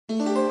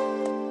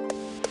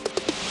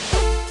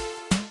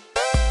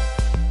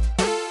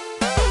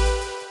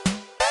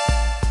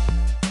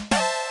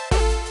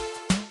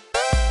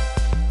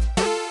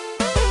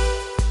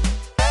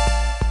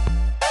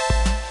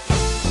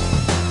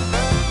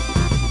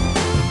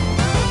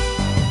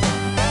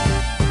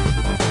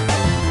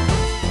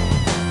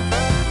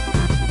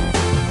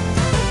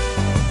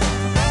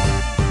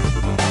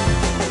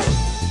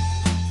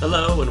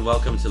and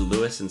welcome to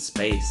Lewis in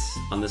Space.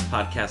 On this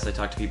podcast, I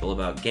talk to people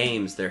about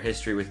games, their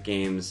history with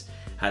games,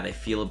 how they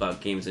feel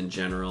about games in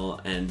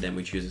general, and then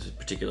we choose a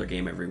particular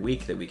game every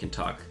week that we can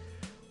talk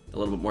a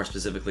little bit more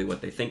specifically what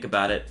they think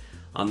about it.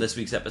 On this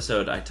week's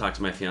episode, I talked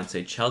to my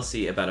fiancée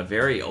Chelsea about a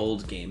very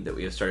old game that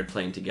we have started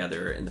playing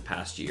together in the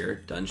past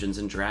year,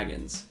 Dungeons &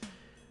 Dragons.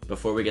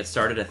 Before we get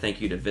started, a thank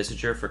you to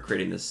Visager for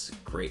creating this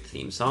great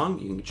theme song.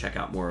 You can check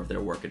out more of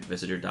their work at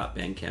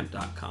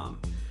visager.bandcamp.com.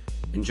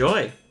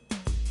 Enjoy!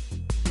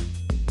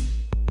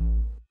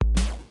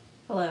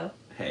 Hello.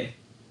 Hey.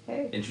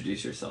 Hey.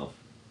 Introduce yourself.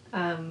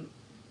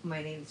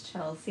 My name's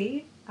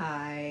Chelsea.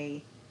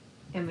 I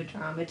am a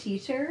drama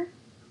teacher.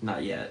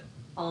 Not yet.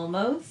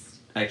 Almost.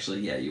 Actually,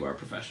 yeah, you are a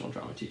professional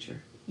drama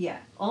teacher. Yeah,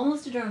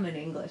 almost a drama and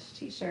English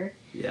teacher.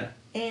 Yeah.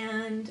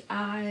 And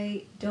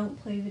I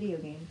don't play video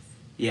games.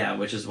 Yeah,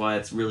 which is why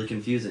it's really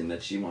confusing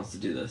that she wants to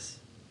do this.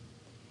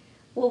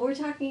 Well, we're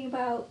talking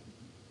about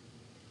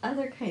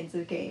other kinds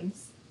of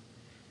games.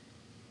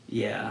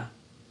 Yeah.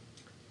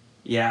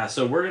 Yeah,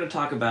 so we're going to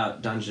talk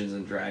about Dungeons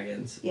 &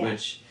 Dragons,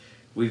 which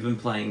we've been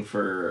playing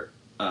for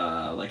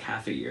like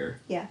half a year.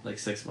 Yeah. Like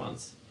 6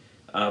 months.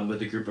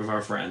 With a group of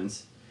our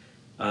friends.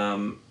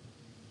 And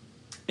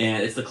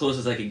it's the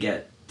closest I could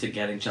get to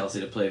getting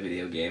Chelsea to play a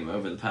video game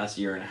over the past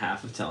year and a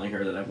half of telling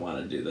her that I want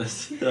to do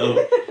this.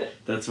 So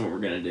that's what we're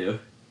going to do.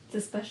 It's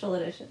a special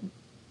edition.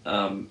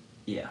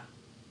 Yeah.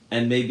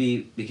 And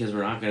maybe because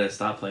we're not going to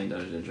stop playing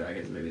Dungeons &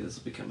 Dragons, maybe this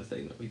will become a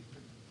thing that we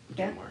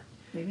do more.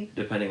 Maybe.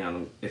 Depending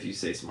on if you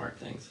say smart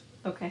things.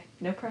 Okay,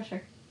 no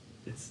pressure.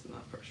 It's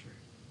not pressure.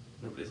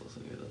 Nobody's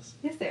listening to this.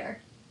 Yes, they are.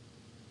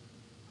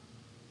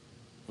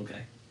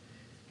 Okay.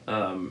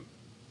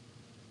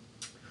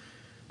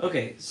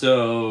 Okay,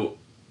 so,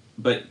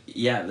 but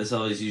yeah, this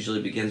always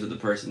usually begins with the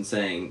person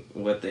saying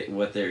what they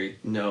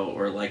know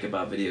or like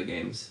about video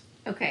games.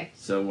 Okay.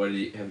 So what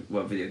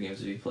video games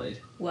have you played?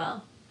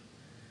 Well,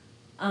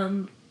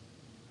 I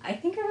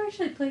think I've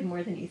actually played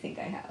more than you think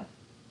I have.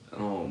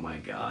 Oh my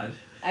god.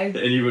 And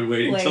you've been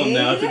waiting till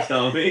now to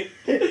tell me?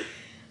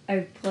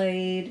 I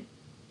played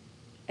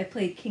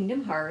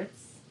Kingdom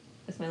Hearts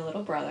with my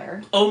little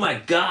brother. Oh my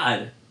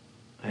god!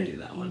 I knew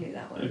that one. You knew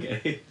that one.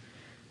 Okay.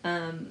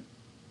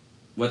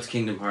 What's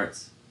Kingdom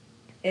Hearts?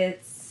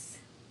 It's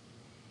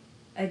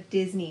a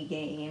Disney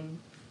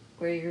game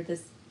where you're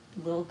this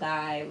little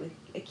guy with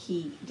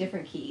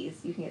different keys.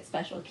 You can get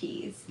special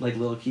keys. Like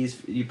little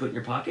keys you put in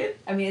your pocket?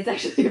 I mean, it's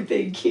actually a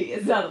big key.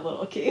 It's not a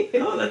little key.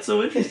 Oh, that's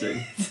so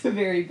interesting. It's a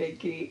very big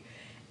key.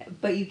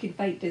 But you can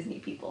fight Disney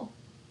people.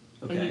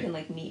 Okay. And you can,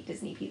 meet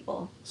Disney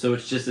people. So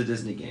it's just a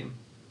Disney game?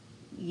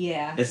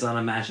 Yeah. It's not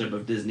a mashup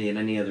of Disney and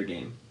any other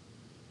game?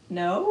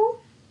 No?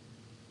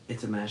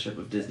 It's a mashup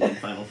of Disney and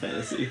Final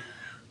Fantasy.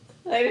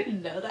 I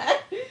didn't know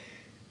that.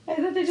 I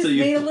thought they just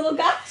made a little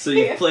guy. So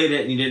you played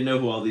it and you didn't know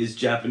who all these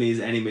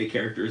Japanese anime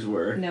characters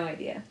were? No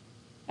idea.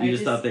 You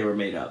just thought they were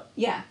made up?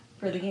 Yeah,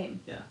 for the game.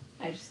 Yeah.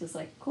 I just was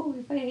like, cool,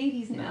 we're fighting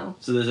Hades now.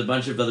 So there's a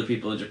bunch of other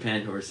people in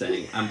Japan who are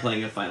saying, I'm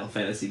playing a Final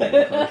Fantasy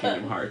game called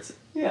Kingdom Hearts.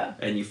 Yeah.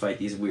 And you fight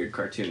these weird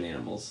cartoon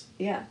animals.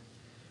 Yeah.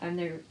 I'm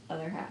their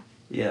other half.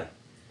 Yeah.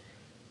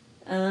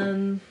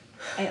 I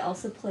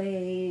also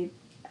played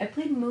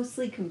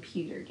mostly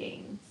computer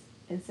games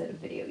instead of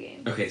video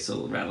games. Okay,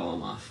 so rattle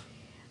them off.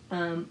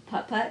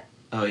 Putt-Putt.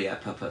 Oh yeah,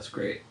 Putt-Putt's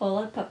great.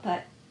 Hola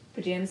Putt-Putt.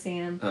 Pajama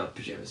Sam. Oh,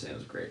 Pajama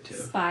Sam's great too.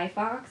 Spy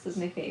Fox was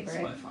my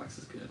favorite. Spy Fox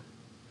is good.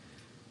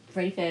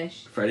 Freddy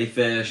Fish. Freddy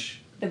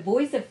Fish. The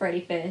voice of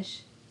Freddy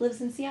Fish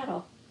lives in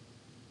Seattle.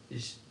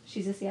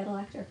 She's a Seattle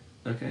actor.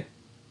 Okay.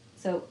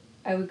 So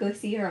I would go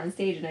see her on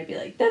stage and I'd be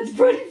like, that's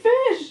Freddy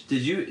Fish!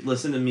 Did you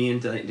listen to me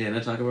and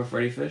Dana talk about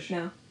Freddy Fish?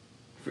 No.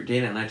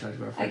 Dana and I talked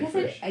about Freddy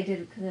Fish. I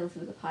did because I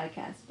listened to the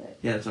podcast, but...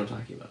 Yeah, that's what I'm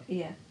talking about.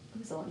 Yeah. It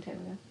was a long time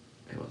ago.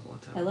 It was a long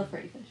time ago. I love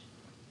Freddy Fish.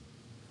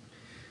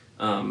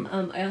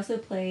 I also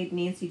played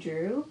Nancy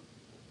Drew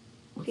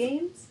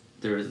games.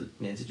 There was a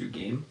Nancy Drew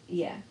game?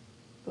 Yeah.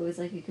 It was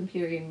like a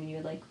computer game and you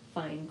would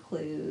find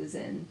clues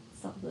and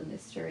solve the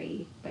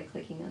mystery by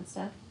clicking on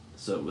stuff.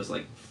 So it was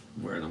like,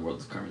 where in the world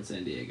is Carmen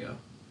Sandiego?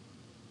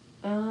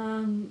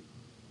 Kind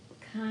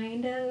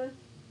of.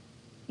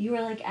 You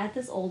were at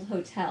this old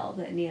hotel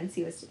that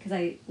Nancy was... Because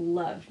I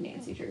loved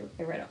Nancy Drew.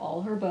 I read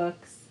all her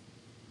books.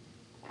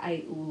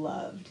 I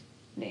loved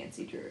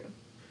Nancy Drew.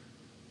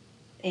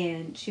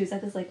 And she was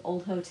at this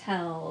old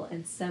hotel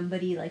and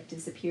somebody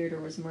disappeared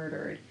or was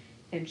murdered.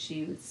 And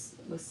she was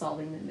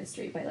solving the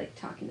mystery by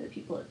talking to the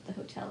people at the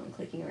hotel and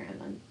clicking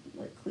around on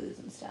clues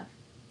and stuff.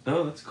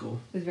 Oh, that's cool.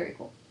 It was very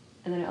cool.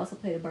 And then I also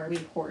played a Barbie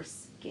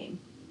horse game.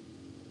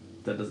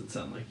 That doesn't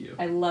sound like you.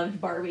 I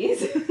loved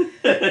Barbies.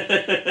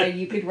 And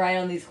you could ride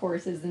on these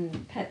horses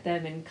and pet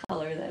them and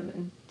color them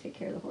and take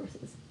care of the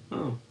horses.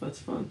 Oh, that's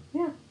fun.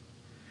 Yeah.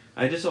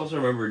 I just also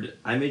remembered,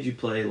 I made you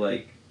play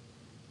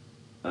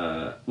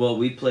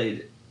we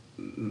played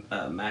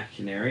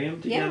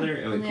Machinarium together,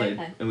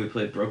 and we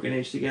played Broken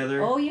Age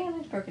together. Oh yeah,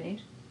 that's Broken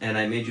Age. And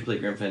I made you play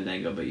Grim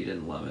Fandango, but you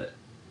didn't love it.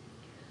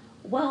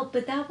 Well,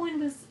 but that one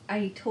was,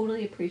 I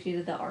totally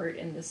appreciated the art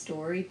and the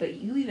story, but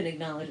you even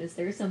acknowledged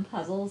there are some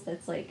puzzles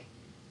that's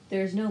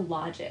there's no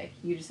logic.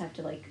 You just have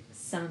to like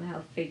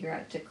somehow figure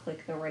out to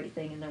click the right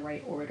thing in the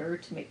right order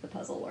to make the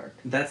puzzle work.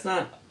 That's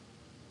not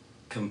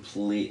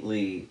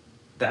completely.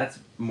 That's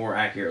more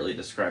accurately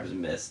describes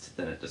Myst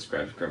than it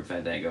describes Grim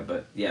Fandango.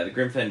 But yeah, the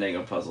Grim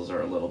Fandango puzzles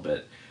are a little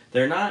bit.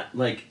 They're not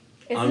like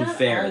It's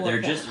unfair. not all They're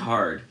of just them.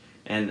 hard.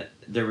 And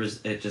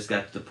it just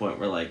got to the point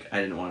where like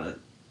I didn't want to.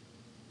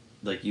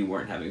 Like you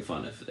weren't having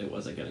fun if it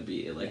wasn't going to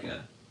be like an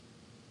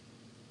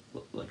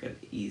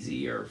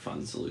easy or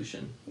fun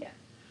solution. Yeah.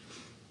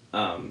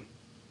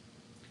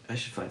 I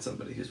should find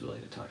somebody who's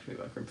willing to talk to me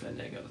about Grim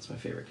Fandango. That's my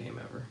favorite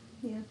game ever.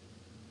 Yeah.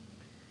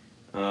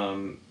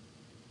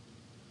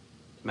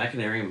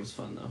 Machinarium was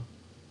fun though.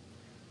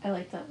 I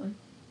like that one.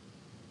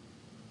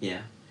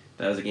 Yeah,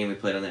 that was a game we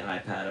played on the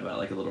iPad about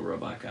like a little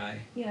robot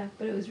guy. Yeah,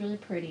 but it was really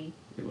pretty.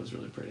 It was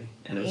really pretty,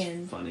 and it was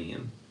funny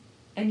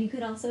And you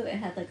could also it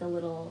had like a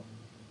little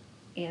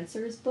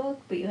answers book,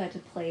 but you had to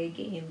play a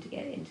game to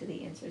get into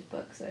the answers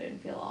book, so I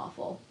didn't feel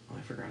awful. Oh,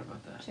 I forgot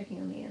about that.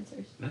 Checking on the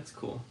answers. That's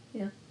cool.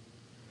 Yeah.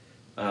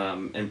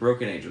 And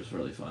Broken Age was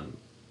really fun.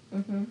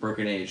 Mm-hmm.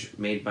 Broken Age,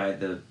 made by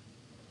the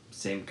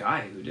same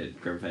guy who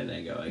did Grim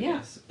Fandango, I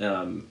guess.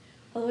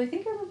 Although I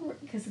think I remember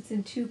because it's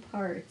in 2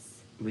 parts.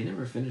 We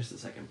never finished the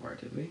second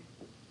part, did we?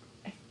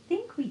 I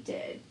think we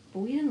did, but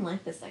we didn't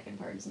like the second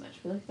part as much.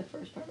 We liked the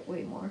first part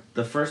way more.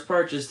 The first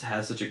part just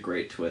has such a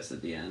great twist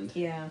at the end.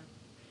 Yeah.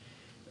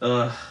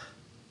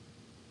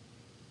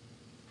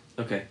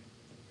 Okay.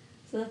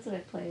 So that's what I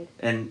played.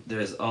 And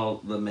there's all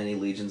the many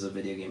legions of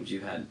video games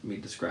you've had me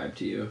describe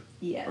to you.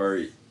 Yes.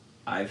 Or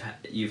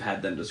you've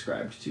had them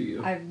described to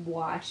you. I've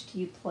watched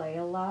you play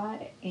a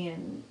lot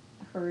and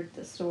heard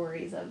the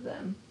stories of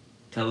them.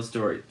 Tell the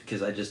story,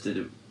 because I just did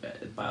it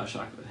at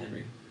Bioshock with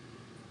Henry.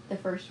 The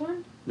first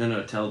one?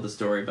 No, tell the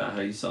story about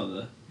how you saw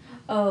the...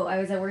 Oh, I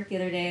was at work the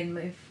other day and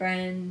my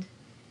friend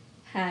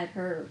had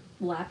her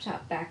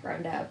laptop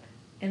background up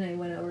and I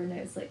went over and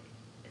I was like,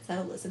 is that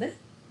Elizabeth?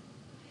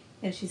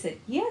 And she said,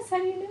 yes, how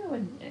do you know?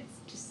 And I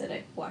just said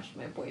I watched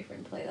my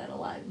boyfriend play that a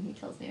lot and he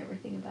tells me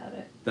everything about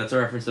it. That's a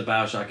reference to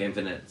Bioshock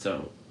Infinite,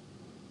 so...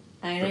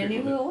 And I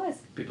knew who it was.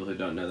 People who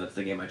don't know, that's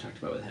the game I talked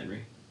about with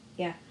Henry.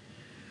 Yeah.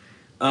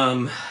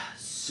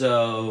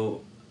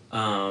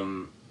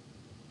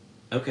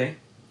 Okay.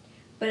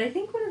 But I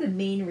think one of the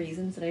main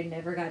reasons that I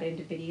never got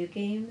into video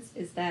games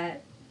is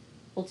that,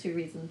 well, 2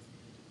 reasons.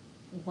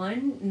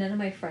 One, none of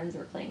my friends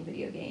were playing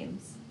video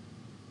games.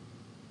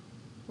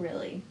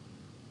 Really.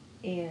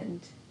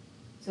 And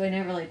so I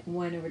never, like,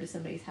 went over to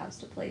somebody's house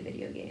to play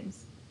video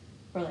games.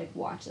 Or, like,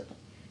 watch them.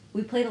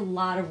 We played a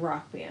lot of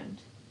Rock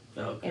Band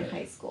in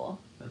high school.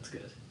 That's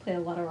good. Played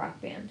a lot of Rock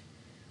Band.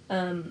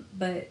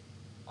 But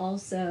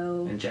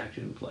also... And Jack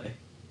didn't play.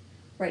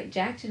 Right,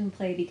 Jack didn't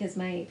play because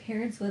my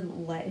parents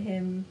wouldn't let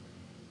him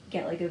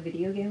get, like, a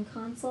video game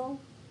console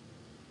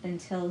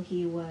until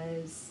he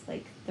was,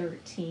 like,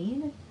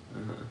 13.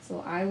 Uh-huh.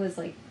 So I was,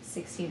 like,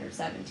 16 or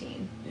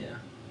 17. Yeah.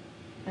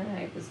 And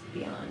I was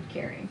beyond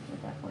caring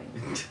at that point.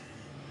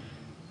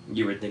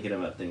 You were thinking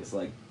about things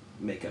like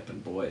makeup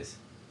and boys.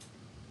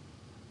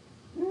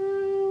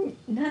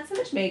 Not so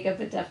much makeup,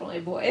 but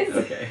definitely boys.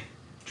 Okay.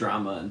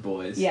 Drama and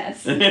boys.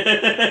 Yes.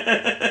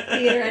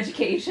 Theater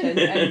education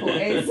and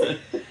boys.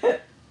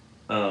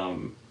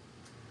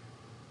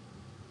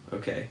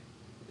 Okay.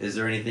 Is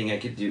there anything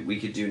we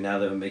could do now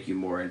that would make you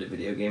more into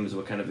video games?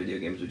 What kind of video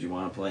games would you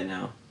want to play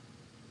now?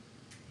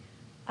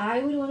 I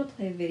would want to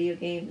play video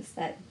games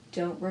that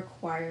don't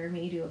require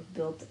me to have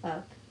built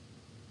up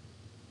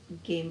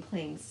game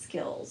playing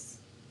skills.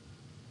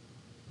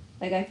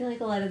 Like, I feel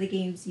like a lot of the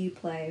games you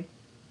play,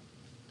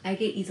 I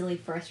get easily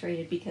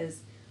frustrated because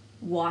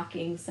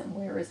walking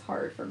somewhere is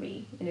hard for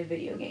me in a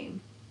video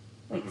game.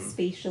 Like,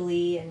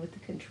 spatially and with the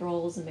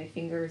controls and my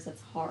fingers,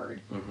 that's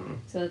hard. Mm-hmm.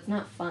 So it's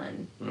not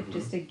fun.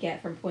 Just to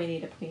get from point A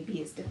to point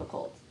B is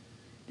difficult.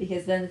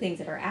 Because then the things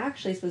that are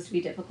actually supposed to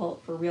be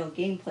difficult for real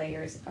game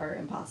players are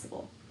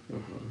impossible.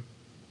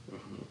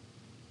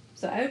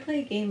 So I would play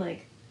a game,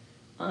 like,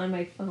 on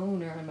my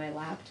phone or on my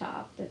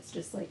laptop that's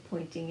just, like,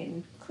 pointing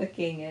and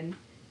clicking and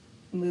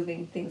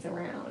moving things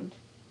around.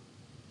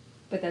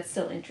 But that's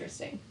still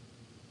interesting,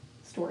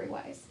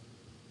 story-wise.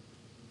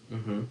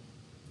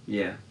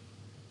 Yeah.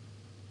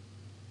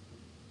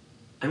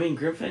 I mean,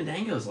 Grim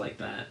Fandango's like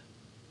that.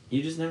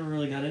 You just never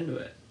really got into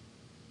it.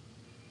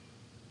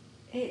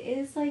 It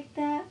is like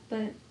that,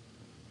 but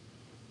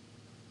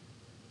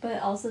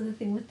also the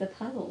thing with the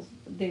puzzles,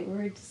 they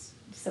were just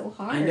so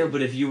hard. I know,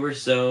 but if you were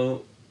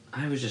so...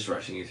 I was just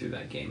rushing you through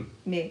that game.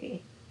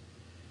 Maybe.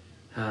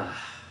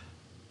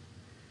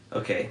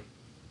 Okay.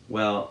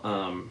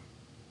 Well,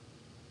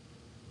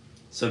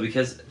 so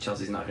because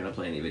Chelsea's not going to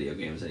play any video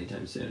games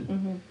anytime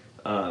soon,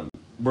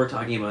 we're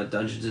talking about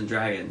Dungeons and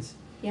Dragons.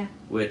 Yeah.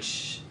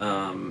 Which,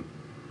 I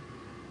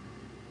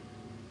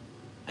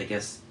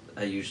guess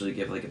I usually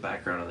give, like, a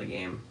background on the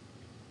game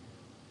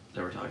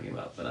that we're talking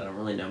about, but I don't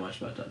really know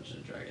much about Dungeons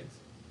and Dragons.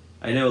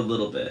 I know a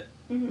little bit.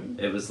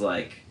 It was,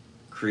 like,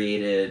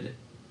 created,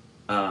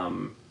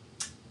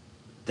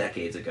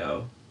 decades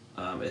ago.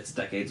 It's a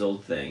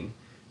decades-old thing.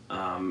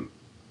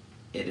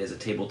 it is a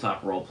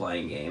tabletop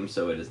role-playing game,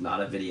 so it is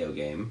not a video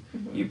game.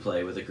 Mhm. You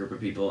play with a group of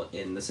people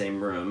in the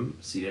same room,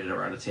 seated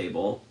around a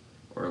table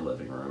or a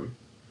living room.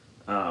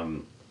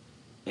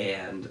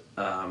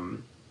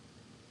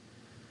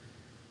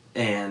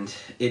 And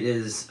it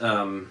is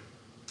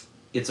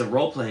it's a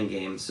role-playing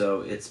game,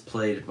 so it's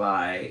played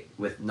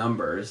with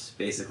numbers,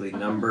 basically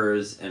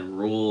numbers and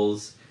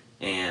rules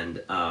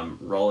and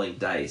rolling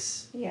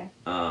dice. Yeah.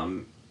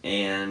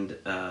 And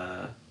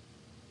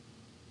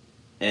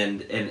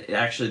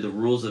actually the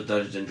rules of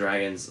Dungeons and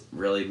Dragons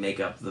really make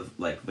up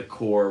the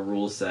core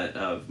rule set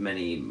of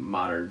many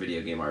modern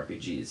video game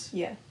RPGs.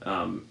 Yeah.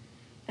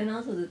 And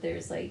also that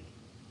there's like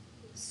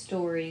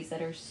stories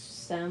that are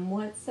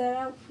somewhat set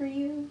out for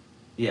you.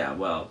 Yeah,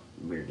 well,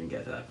 we're gonna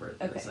get to that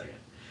in Okay. a second.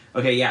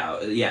 Okay,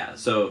 yeah.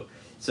 So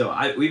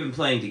we've been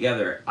playing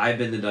together. I've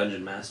been the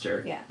dungeon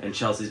master. Yeah. And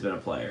Chelsea's been a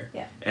player.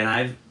 Yeah. And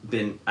I've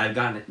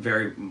gotten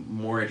very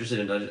more interested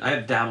in dungeons. I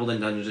have dabbled in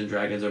Dungeons and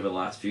Dragons over the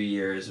last few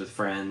years with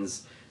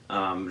friends,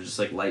 just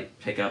like light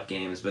pickup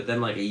games. But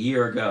then like a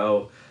year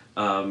ago,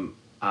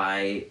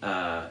 I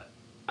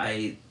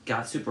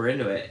got super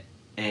into it.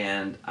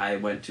 And I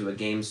went to a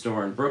game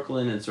store in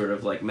Brooklyn and sort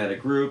of like met a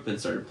group and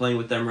started playing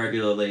with them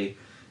regularly,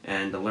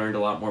 and learned a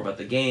lot more about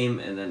the game.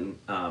 And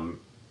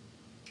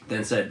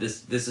then said,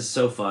 this is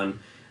so fun.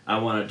 I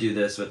want to do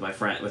this with my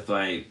friends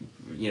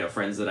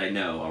that I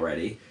know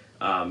already.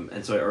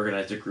 And so I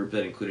organized a group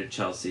that included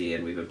Chelsea,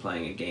 and we've been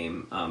playing a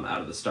game out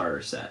of the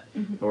starter set.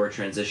 Mm-hmm. But we're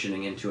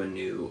transitioning into a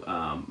new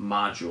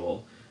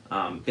module.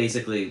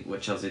 Basically,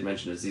 what Chelsea had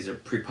mentioned is these are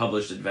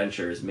pre-published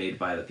adventures made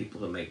by the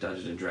people who make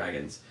Dungeons and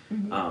Dragons,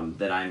 Mm-hmm.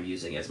 that I'm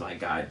using as my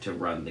guide to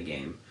run the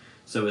game.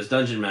 So as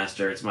Dungeon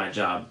Master, it's my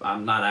job. I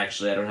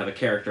don't have a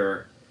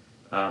character.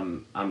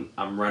 I'm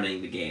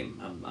running the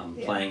game. I'm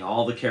Yeah. playing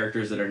all the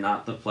characters that are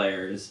not the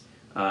players.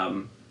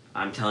 I'm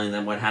telling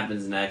them what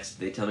happens next.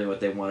 They tell me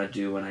what they want to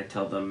do, and I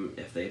tell them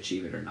if they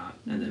achieve it or not,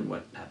 and then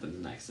what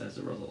happens next as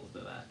a result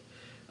of that.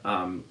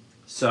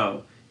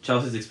 So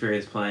Chelsea's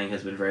experience playing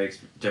has been very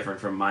different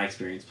from my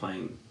experience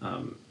playing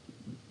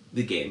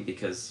the game,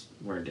 because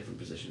we're in different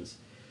positions.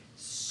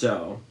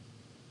 So,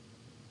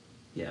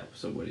 yeah.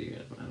 So what are you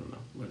gonna? I don't know.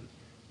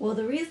 Well,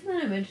 the reason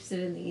that I'm interested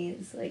in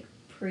these like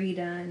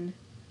pre-done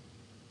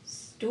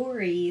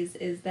stories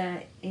is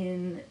that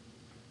in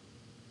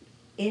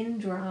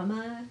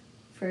drama,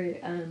 for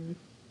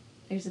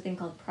there's a thing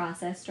called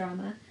process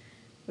drama,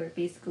 where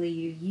basically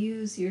you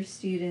use your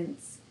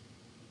students'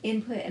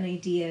 input and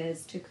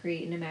ideas to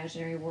create an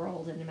imaginary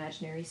world, an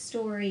imaginary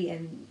story,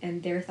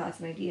 and their thoughts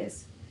and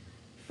ideas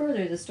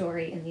further the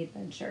story and the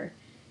adventure.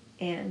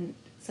 And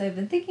so I've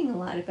been thinking a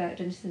lot about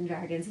Dungeons and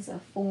Dragons as a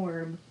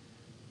form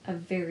of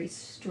very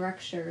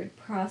structured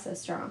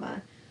process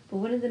drama. But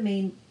one of the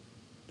main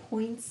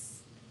points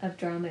of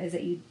drama is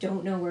that you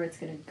don't know where it's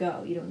going to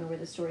go. You don't know where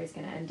the story is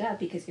going to end up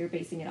because you're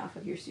basing it off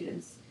of your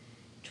students'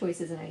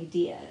 choices and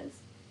ideas.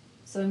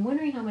 So I'm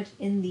wondering how much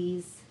in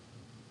these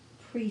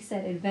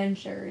preset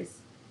adventures,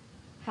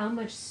 how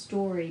much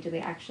story do they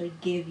actually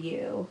give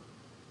you,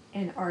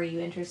 and are you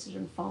interested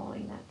in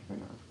following that or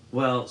not?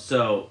 Well,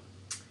 so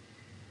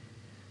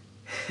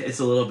it's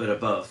a little bit of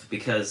both,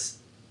 because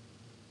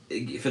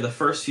for the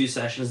first few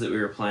sessions that we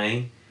were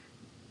playing,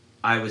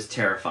 I was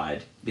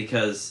terrified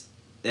because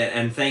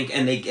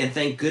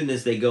thank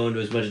goodness they go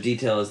into as much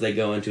detail as they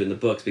go into in the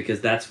books,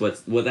 because that's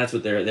what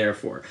they're there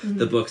for. Mm-hmm.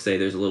 The books say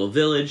there's a little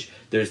village,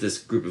 there's this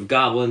group of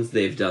goblins,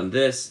 they've done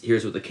this,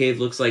 here's what the cave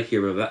looks like,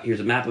 here's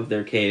a map of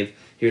their cave,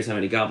 here's how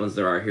many goblins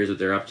there are, here's what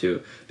they're up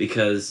to.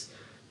 Because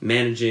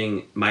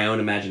managing my own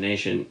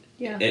imagination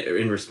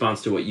in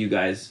response to what you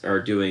guys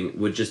are doing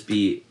would just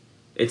be,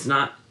 it's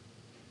not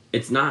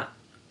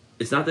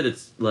that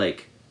it's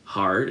like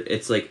hard,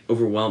 it's like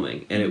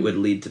overwhelming, and it would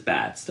lead to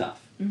bad stuff.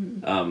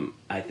 Mm-hmm.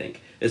 I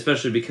think,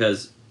 especially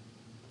because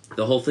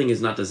the whole thing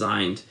is not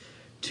designed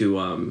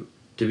to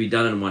be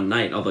done in one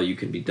night, although you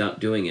can be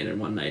doing it in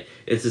one night.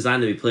 It's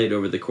designed to be played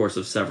over the course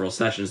of several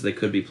sessions. They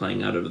could be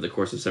playing out over the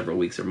course of several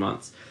weeks or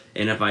months.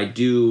 And if I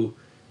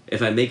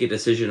make a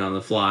decision on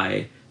the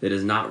fly that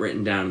is not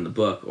written down in the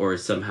book, or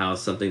is somehow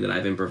something that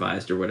I've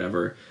improvised or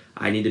whatever,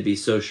 I need to be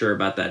so sure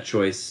about that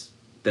choice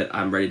that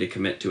I'm ready to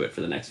commit to it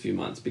for the next few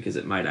months, because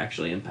it might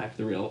actually impact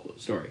the real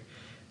story.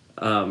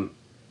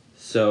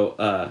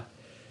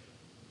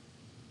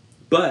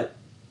 But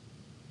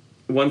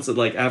once,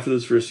 like, after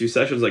those first few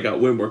sessions, I got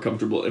way more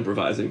comfortable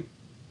improvising.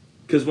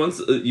 Because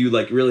once you,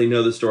 like, really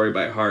know the story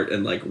by heart,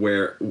 and, like,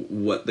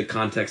 what the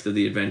context of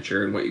the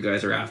adventure and what you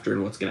guys are after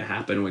and what's going to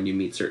happen when you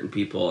meet certain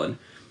people, and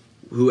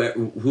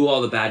who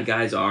all the bad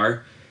guys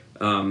are,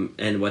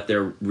 and what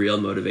their real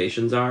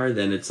motivations are,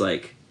 then it's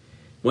like,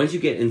 once you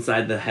get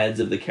inside the heads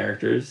of the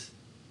characters,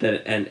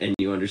 and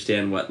you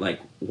understand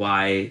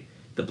why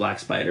the Black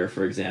Spider,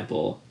 for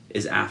example,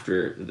 is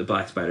after the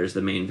Black Spider is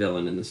the main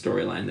villain in the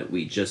storyline that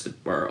we just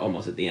are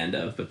almost at the end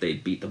of, but they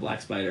beat the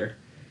Black Spider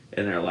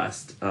in our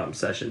last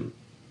session.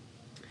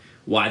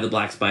 Why the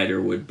Black Spider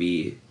would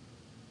be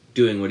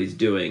doing what he's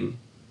doing,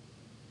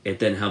 it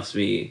then helps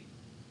me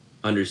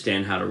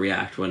understand how to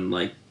react when,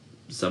 like,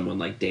 someone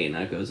like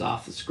Dana goes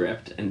off the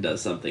script and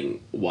does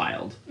something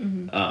wild.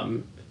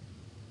 Mm-hmm.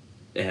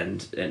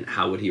 And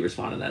how would he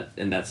respond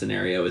in that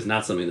scenario is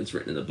not something that's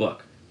written in the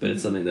book, but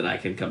it's something that I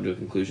can come to a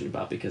conclusion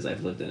about because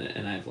I've lived in it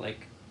and I've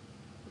like,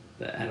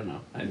 I don't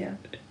know,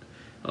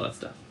 all that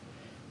stuff.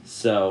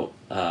 So,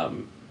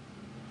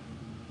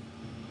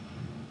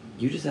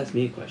 you just asked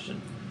me a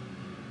question.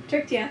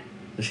 Tricked ya.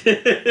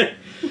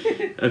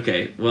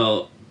 Okay,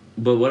 well,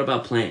 but what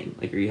about playing?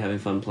 Like, are you having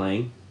fun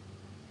playing?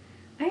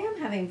 I am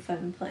having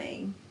fun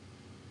playing.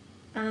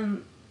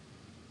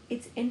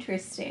 It's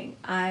interesting.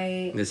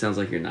 It sounds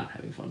like you're not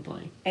having fun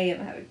playing. I am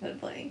having fun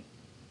playing.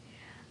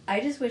 I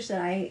just wish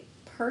that I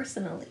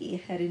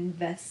personally had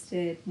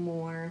invested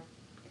more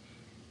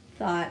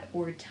thought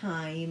or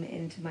time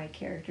into my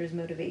character's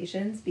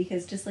motivations,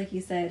 because just like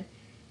you said,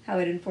 how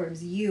it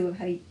informs you of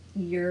how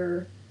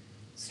your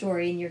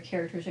story and your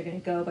characters are going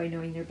to go by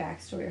knowing their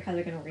backstory or how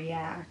they're going to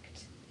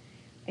react.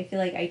 I feel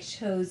like I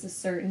chose a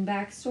certain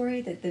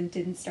backstory that then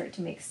didn't start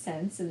to make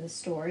sense in the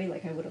story,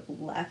 like I would have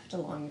left a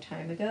long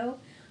time ago.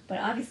 But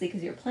obviously,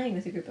 because you're playing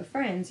with a group of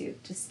friends, you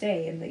have to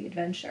stay in the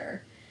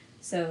adventure.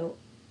 So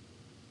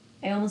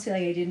I almost feel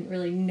like I didn't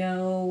really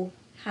know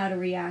how to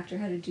react or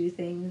how to do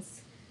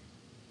things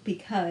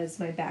because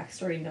my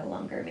backstory no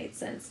longer made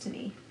sense to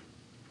me.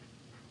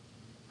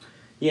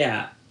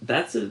 Yeah,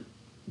 that's a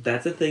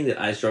thing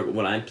that I struggle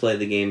when I play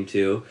the game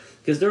too,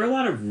 because there are a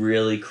lot of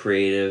really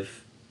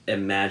creative,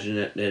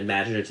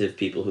 imaginative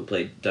people who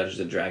play Dungeons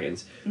and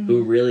Dragons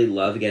who really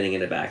love getting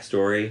into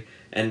backstory,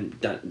 and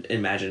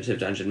imaginative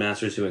dungeon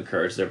masters who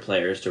encourage their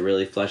players to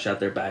really flesh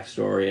out their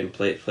backstory and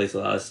place a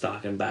lot of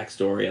stock in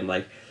backstory, and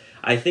like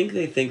I think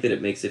they think that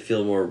it makes it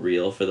feel more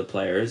real for the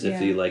players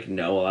if you like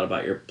know a lot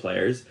about your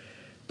players,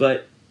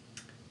 but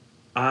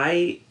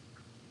I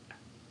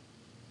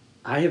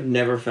have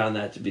never found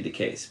that to be the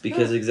case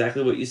because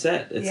exactly what you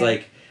said. It's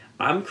like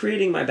I'm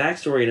creating my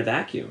backstory in a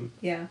vacuum.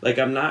 Yeah. Like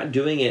I'm not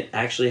doing it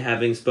actually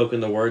having spoken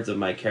the words of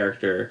my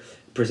character,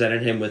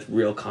 presented him with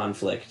real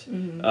conflict,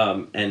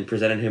 and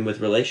presented him with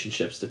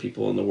relationships to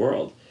people in the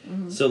world.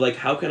 So like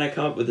how can I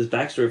come up with this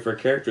backstory for a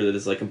character that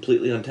is like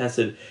completely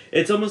untested?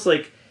 It's almost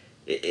like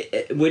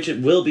which it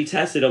will be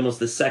tested almost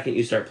the second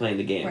you start playing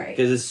the game,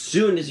 because as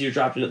soon as you're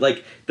dropped in it,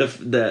 like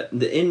the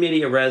in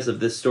media res of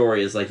this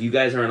story is like you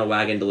guys are in a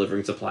wagon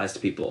delivering supplies to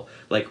people.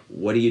 Like,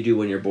 what do you do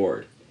when you're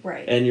bored?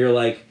 Right. And you're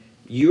like,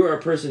 you are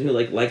a person who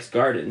like likes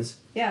gardens.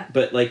 Yeah.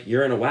 But like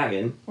you're in a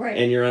wagon. Right.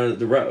 And you're on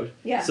the road.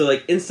 Yeah. So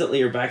like instantly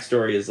your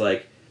backstory is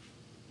like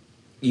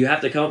you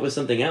have to come up with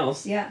something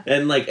else. Yeah.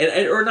 And like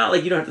and or not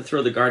like you don't have to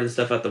throw the garden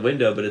stuff out the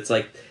window, but it's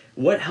like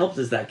what help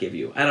does that give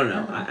you? I don't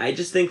know. I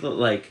just think that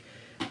like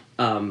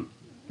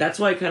that's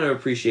why I kind of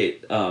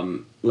appreciate, I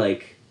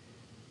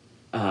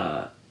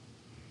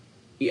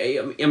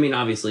mean,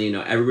 obviously, you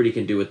know, everybody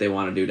can do what they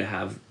want to do to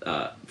have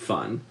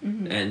fun.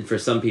 And for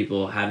some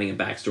people, having a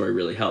backstory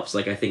really helps.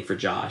 Like, I think for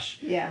Josh,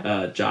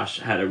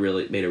 Josh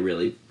made a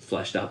really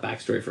fleshed out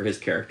backstory for his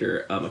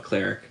character, a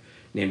cleric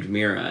named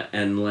Mira.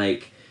 And,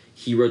 like,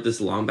 he wrote this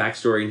long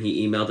backstory and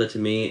he emailed it to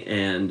me,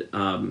 and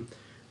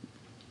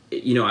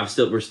you know,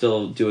 we're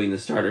still doing the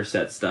starter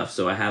set stuff,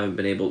 so we haven't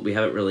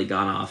really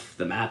gone off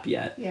the map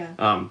yet. Yeah.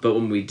 But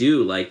when we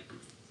do, like,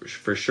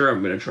 for sure,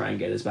 I'm going to try and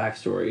get his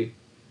backstory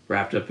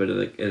wrapped up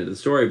into the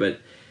story. But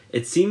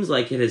it seems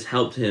like it has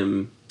helped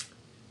him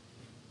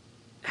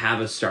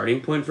have a starting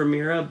point for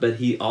Mira. But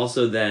he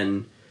also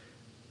then,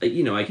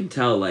 you know, I can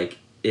tell like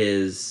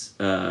is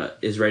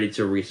ready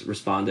to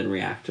respond and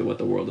react to what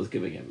the world is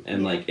giving him.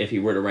 And like if he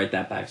were to write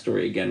that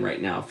backstory again right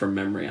now from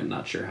memory, I'm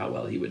not sure how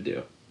well he would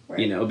do. Right.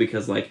 You know,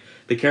 because like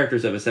the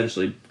characters have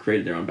essentially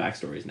created their own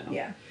backstories now.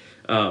 Yeah.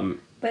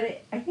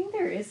 But I think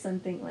there is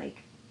something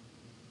like,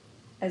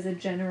 as the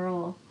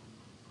general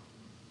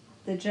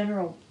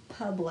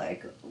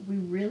public, we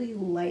really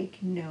like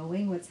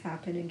knowing what's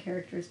happened in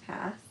characters'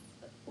 past.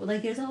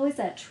 Like there's always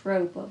that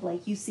trope of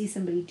like you see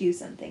somebody do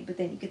something, but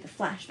then you get the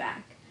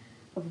flashback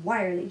of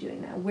why are they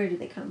doing that? Where did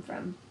they come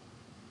from?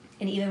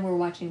 And even we're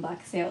watching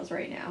Black Sails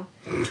right now,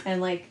 and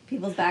like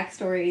people's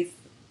backstories.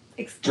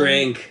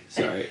 Drink.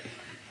 Sorry.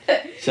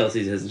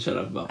 Chelsea hasn't shut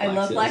up about Black Sails. I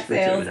love Black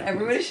Sails.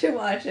 Everybody should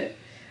watch it.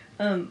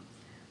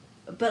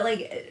 But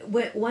like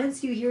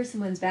once you hear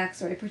someone's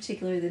backstory,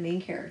 particularly the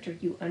main character,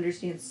 you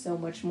understand so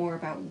much more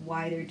about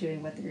why they're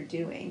doing what they're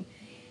doing.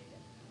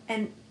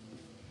 And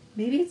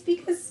maybe it's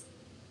because,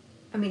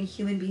 I mean,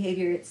 human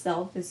behavior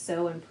itself is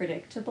so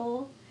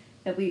unpredictable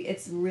that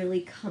it's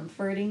really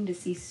comforting to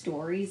see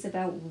stories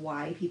about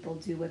why people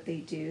do what they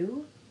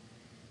do.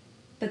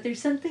 But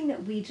there's something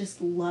that we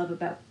just love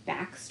about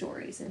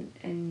backstories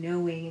and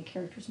knowing a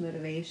character's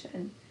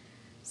motivation.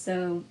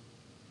 So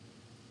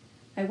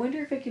I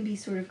wonder if it can be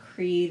sort of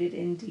created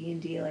in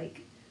D&D,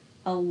 like,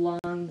 along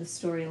the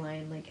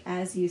storyline. Like,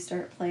 as you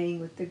start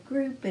playing with the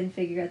group and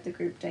figure out the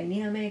group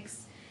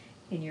dynamics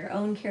and your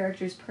own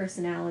character's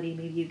personality,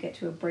 maybe you get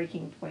to a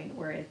breaking point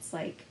where it's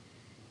like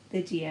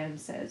the DM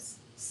says,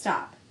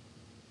 stop.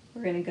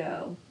 We're going to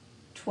go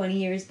 20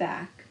 years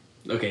back.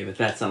 Okay, but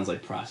that sounds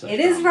like process It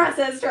trauma. Is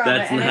process trauma,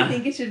 That's and not... I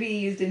think it should be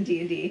used in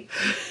D&D.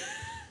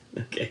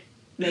 Okay.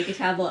 Make a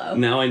tableau.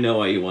 Now I know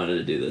why you wanted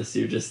to do this.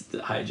 You're just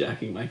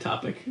hijacking my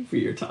topic for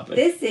your topic.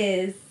 This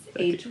is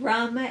a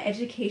drama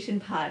education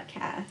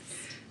podcast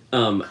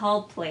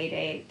called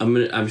Playdate.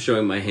 I'm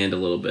showing my hand a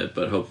little bit,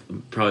 but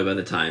probably by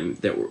the time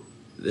that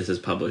this is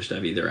published,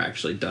 I've either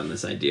actually done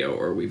this idea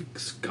or we've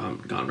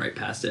gone right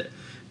past it.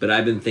 But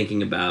I've been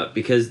thinking about,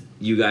 because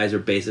you guys are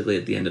basically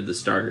at the end of the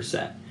starter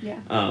set. Yeah.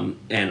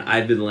 And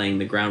I've been laying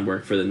the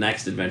groundwork for the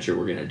next adventure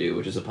we're going to do,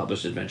 which is a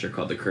published adventure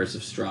called The Curse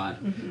of Strahd.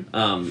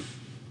 Mm-hmm.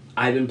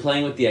 I've been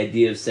playing with the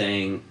idea of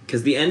saying,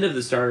 because the end of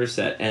the starter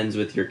set ends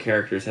with your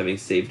characters having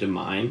saved a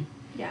mine.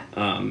 Yeah.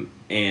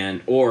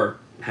 Or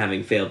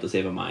having failed to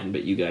save a mine,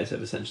 but you guys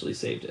have essentially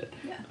saved it.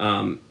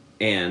 Yeah.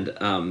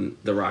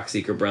 The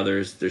Rockseeker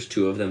brothers, there's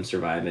 2 of them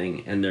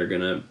surviving, and they're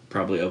going to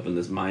probably open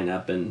this mine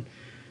up, and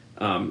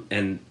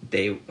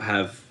they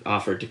have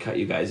offered to cut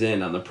you guys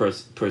in on the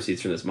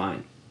proceeds from this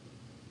mine.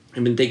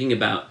 I've been thinking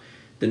about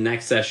the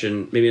next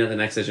session, maybe not the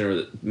next session,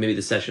 or maybe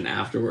the session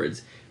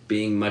afterwards,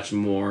 being much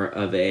more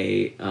of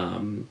a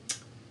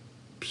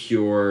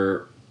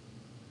pure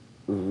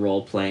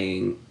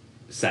role-playing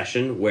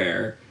session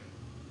where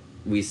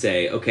we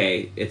say,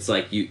 okay, it's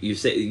like you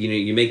say,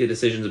 you make the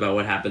decisions about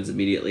what happens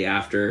immediately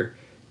after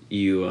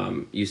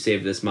you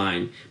save this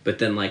mine, but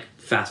then like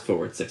fast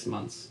forward 6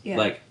 months. Yeah.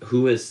 Like,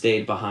 who has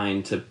stayed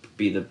behind to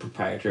be the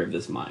proprietor of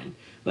this mine?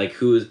 Like,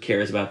 who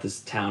cares about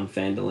this town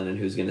Phandalin, and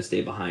who's going to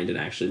stay behind and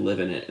actually live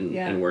in it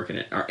and work in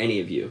it? Are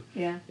any of you?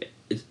 Yeah.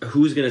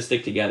 Who's going to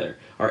stick together?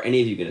 Are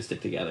any of you going to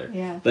stick together?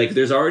 Yeah. Like,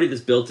 there's already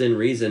this built-in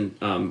reason.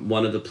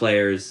 One of the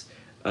players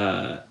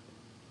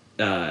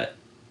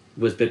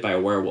was bit by a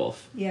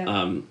werewolf.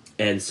 Yeah.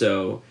 And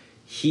so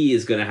he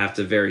is going to have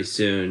to very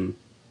soon,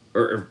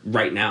 or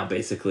right now,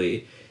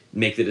 basically,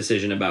 make the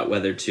decision about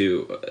whether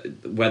to,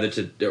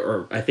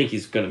 or I think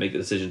he's going to make the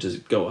decision to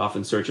go off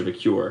in search of a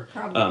cure.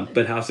 Probably.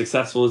 But how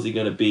successful is he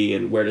going to be,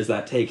 and where does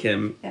that take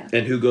him? Yeah.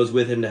 And who goes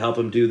with him to help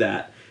him do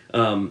that?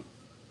 And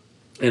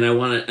I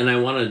want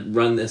to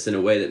run this in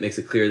a way that makes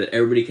it clear that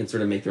everybody can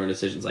sort of make their own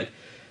decisions. Like,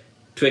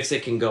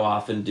 Twixit can go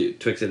off and do.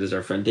 Twixit is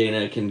our friend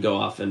Dana, can go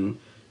off and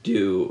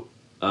do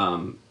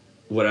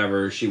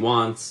whatever she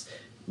wants.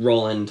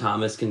 Roland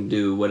Thomas can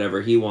do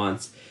whatever he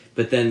wants.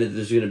 But then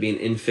there's going to be an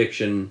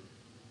in-fiction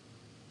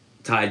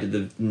tied to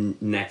the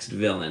next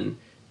villain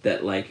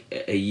that,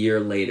 like, a year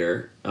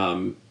later,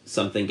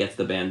 something gets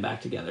the band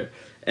back together.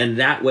 And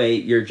that way,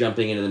 you're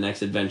jumping into the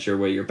next adventure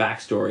where your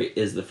backstory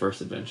is the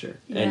first adventure,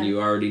 and you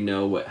already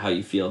know how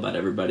you feel about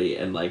everybody,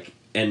 and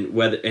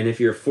if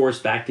you're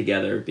forced back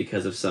together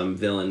because of some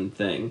villain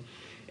thing,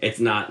 it's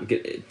not,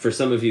 for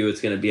some of you it's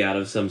going to be out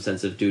of some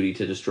sense of duty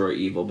to destroy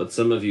evil, but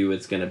some of you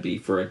it's going to be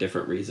for a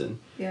different reason.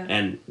 Yeah.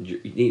 And you're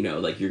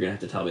going to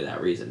have to tell me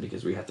that reason,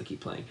 because we have to keep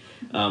playing.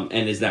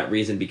 And is that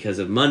reason because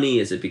of money?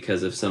 Is it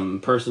because of some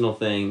personal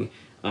thing?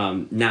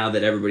 Now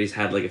that everybody's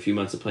had like a few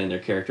months of playing their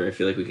character, I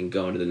feel like we can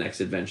go into the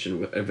next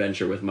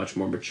adventure with much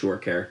more mature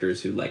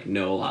characters who like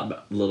know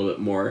a little bit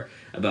more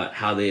about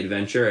how they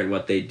adventure and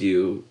what they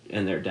do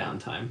in their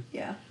downtime.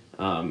 Yeah.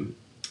 And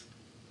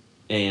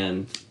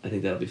I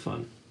think that'll be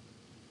fun.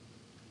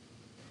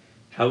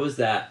 How was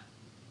that?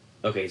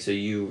 Okay, so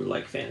you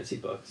like fantasy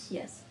books.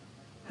 Yes.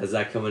 Has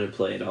that come into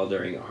play at all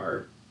during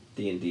our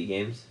D&D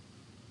games?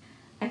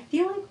 I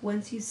feel like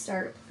once you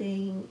start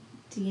playing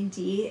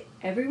D&D,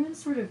 everyone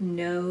sort of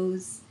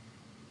knows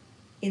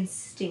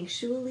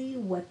instinctually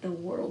what the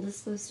world is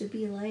supposed to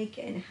be like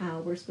and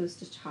how we're supposed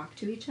to talk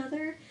to each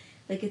other.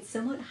 Like, it's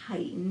somewhat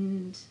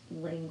heightened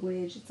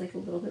language. It's like a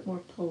little bit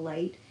more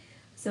polite.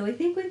 So I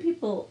think when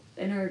people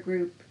in our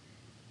group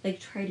like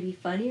try to be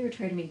funny or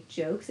try to make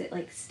jokes, it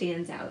like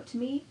stands out to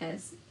me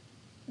as,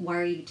 why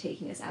are you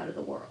taking us out of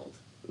the world?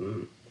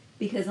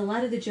 Because a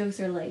lot of the jokes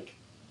are like,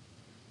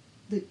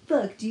 the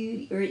fuck,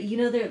 dude, or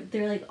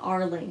they're like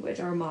our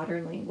language, our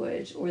modern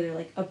language, or they're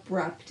like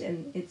abrupt,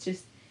 and it's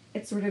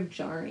sort of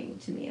jarring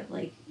to me of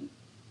like,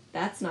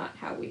 that's not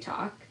how we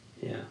talk.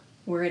 Yeah.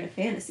 We're in a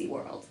fantasy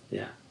world.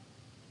 Yeah.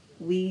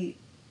 We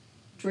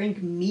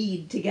drink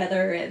mead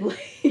together, and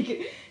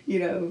like,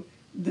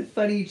 the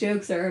funny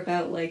jokes are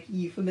about like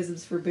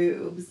euphemisms for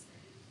boobs.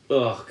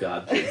 Oh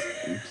God,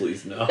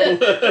 please no.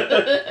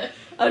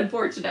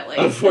 Unfortunately,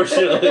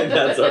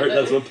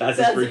 that's what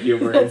passes for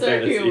humor in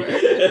fantasy.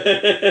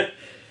 Humor.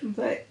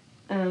 But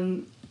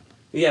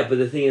yeah, but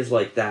the thing is,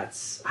 like,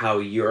 that's how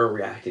you're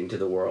reacting to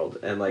the world,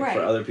 and like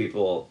for other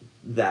people,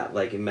 that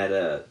like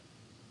that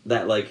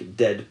like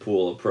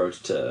Deadpool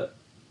approach to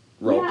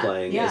role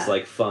playing is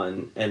like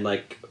fun and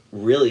like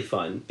really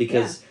fun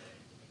because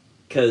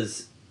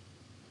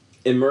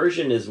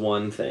immersion is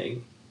one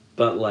thing,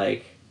 but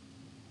like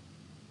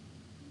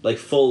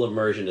full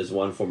immersion is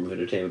one form of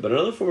entertainment, but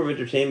another form of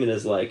entertainment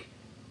is like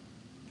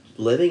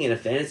living in a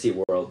fantasy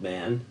world,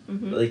 man.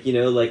 Mm-hmm.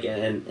 Like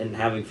and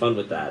having fun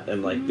with that,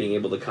 and like being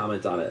able to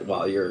comment on it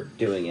while you're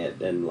doing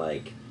it, and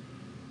like,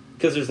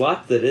 because there's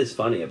lots that is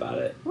funny about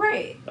it,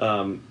 right?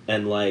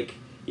 And like,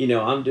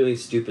 I'm doing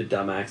stupid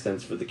dumb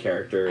accents for the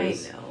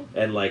characters, I know,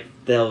 and like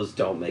those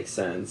don't make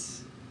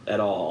sense at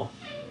all.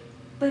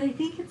 But I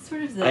think it's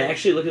sort of the... I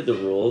actually looked at the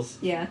rules.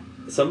 Yeah.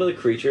 Some of the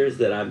creatures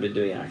that I've been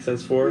doing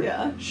accents for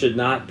should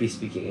not be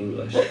speaking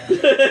English.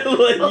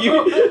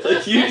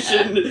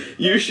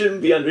 You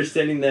shouldn't be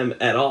understanding them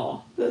at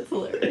all. That's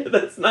hilarious.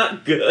 That's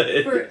not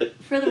good.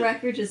 For the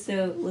record, just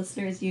so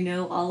listeners, you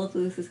know, all of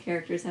Lewis's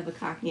characters have a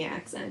Cockney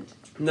accent.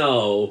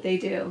 No. They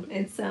do.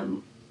 In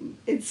some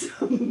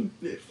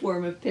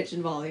form of pitch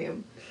and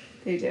volume.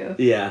 They do.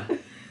 Yeah.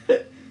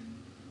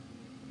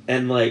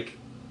 And like,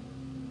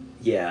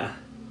 yeah.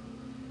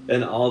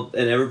 And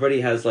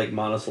everybody has like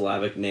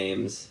monosyllabic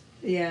names.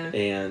 Yeah.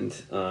 And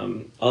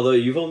although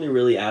you've only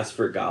really asked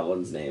for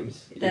goblins'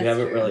 names, you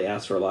haven't true. really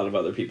asked for a lot of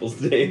other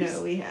people's names.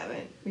 No, we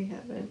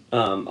haven't.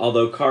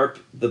 Although Carp,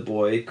 the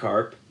boy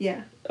Carp,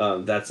 yeah,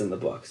 that's in the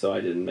book, so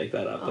I didn't make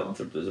that up. Oh.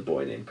 There's a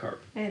boy named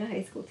Carp. I had a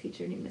high school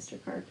teacher named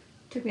Mr. Carp.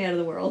 Took me out of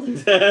the world.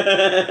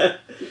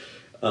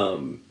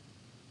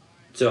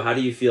 So how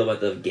do you feel about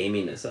the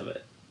gaminess of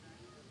it?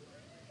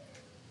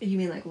 You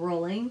mean like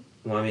rolling?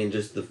 Well, I mean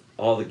just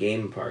all the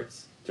game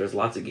parts. There's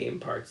lots of game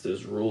parts.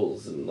 There's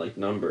rules and like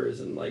numbers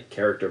and like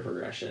character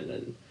progression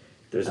and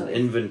there's an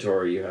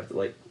inventory. You have to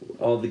like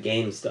all the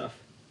game stuff.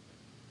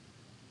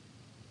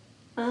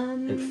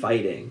 And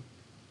fighting,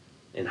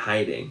 and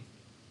hiding.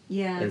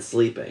 Yeah. And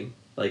sleeping.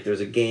 Like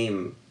there's a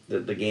game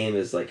that the game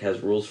is like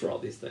has rules for all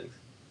these things.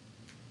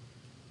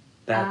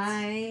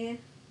 I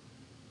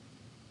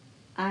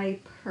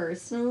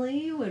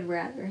personally would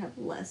rather have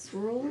less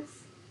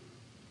rules,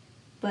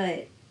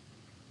 but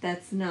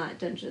that's not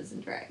Dungeons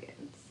and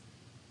Dragons.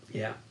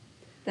 Yeah.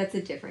 That's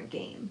a different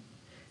game.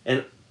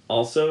 And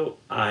also,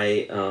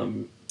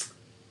 the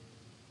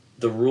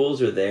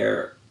rules are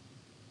there,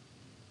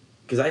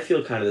 because I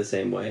feel kind of the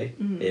same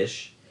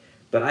way-ish,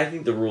 but I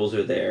think the rules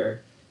are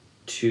there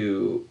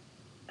to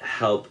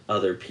help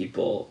other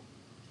people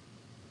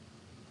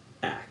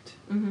act.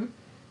 Mm-hmm.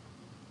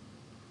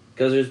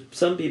 Because there's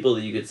some people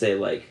that you could say,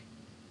 like,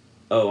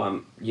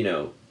 oh,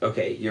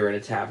 okay, you're in a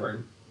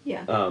tavern.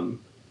 Yeah.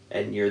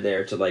 And you're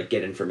there to, like,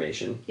 get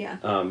information. Yeah.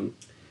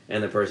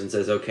 And the person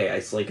says, okay, I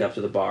slink up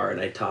to the bar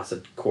and I toss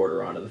a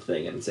quarter onto the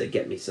thing and say,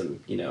 get me some,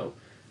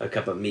 a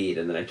cup of mead.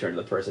 And then I turn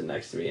to the person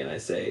next to me and I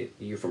say,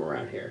 you from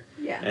around here.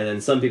 Yeah. And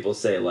then some people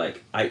say,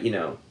 like, I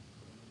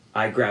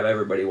grab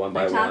everybody one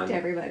by one. I talk to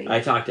everybody.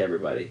 I talk to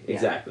everybody. Yeah.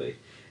 Exactly.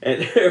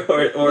 And,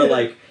 or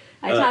like...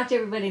 I talk to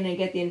everybody and I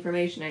get the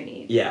information I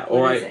need. Yeah.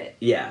 What is it?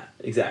 Yeah,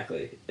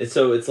 exactly.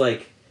 So it's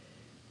like,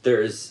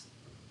 there's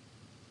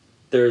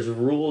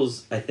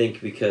rules, I think,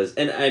 because...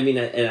 And I mean,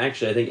 and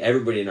actually, I think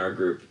everybody in our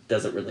group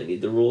doesn't really need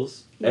the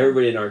rules. Yeah.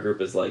 Everybody in our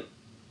group is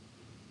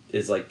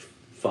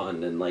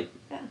fun and, like,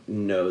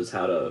 knows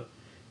how to...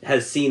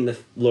 Has seen the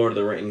Lord of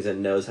the Rings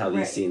and knows how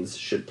these scenes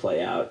should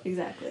play out.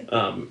 Exactly.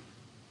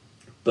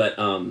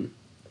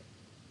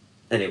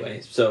 Anyway,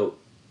 so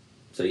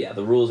yeah,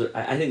 the rules are...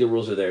 I think the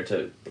rules are there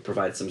to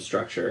provide some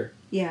structure.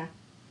 Yeah.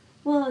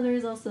 Well, and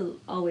there's also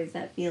always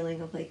that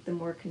feeling of, like, the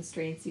more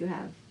constraints you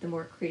have, the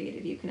more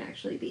creative you can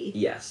actually be.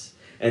 Yes.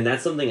 And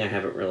that's something I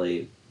haven't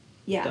really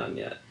done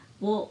yet.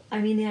 Well, I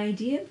mean, the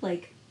idea of,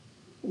 like,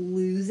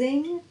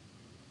 losing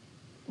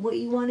what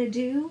you want to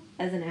do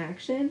as an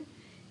action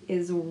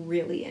is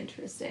really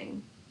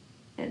interesting.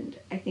 And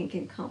I think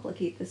can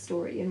complicate the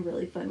story in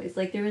really fun ways.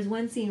 Like, there was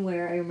one scene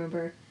where I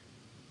remember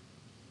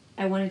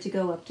I wanted to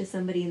go up to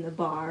somebody in the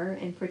bar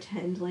and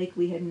pretend like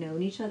we had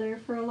known each other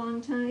for a long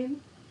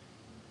time.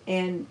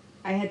 And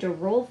I had to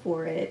roll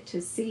for it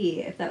to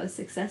see if that was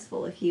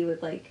successful, if he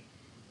would, like,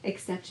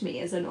 accept me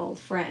as an old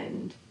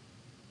friend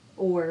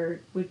or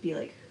would be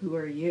like, who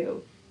are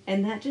you?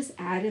 And that just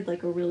added,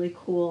 like, a really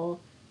cool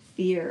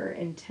fear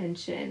and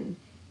tension.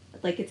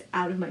 Like, it's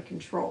out of my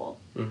control.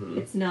 Mm-hmm.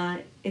 It's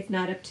not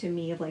up to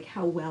me of, like,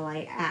 how well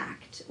I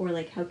act or,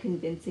 like, how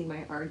convincing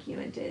my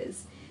argument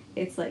is.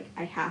 It's like,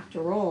 I have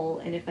to roll,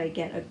 and if I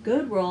get a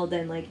good roll,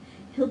 then, like,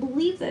 he'll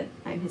believe that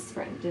I'm his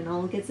friend, and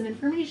I'll get some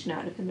information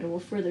out of him, and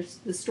we'll further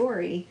the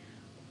story.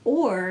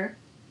 Or,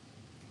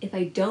 if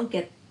I don't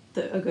get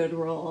a good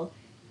roll,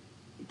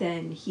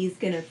 then he's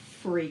gonna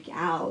freak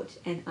out,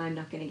 and I'm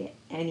not gonna get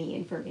any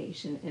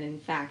information, and in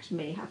fact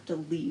may have to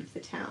leave the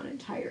town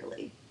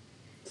entirely.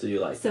 So you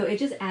like So it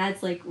just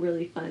adds, like,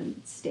 really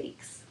fun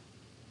stakes.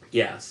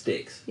 Yeah,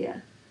 stakes. Yeah.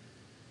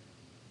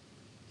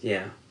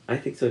 Yeah, I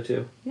think so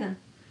too. Yeah.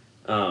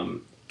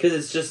 Because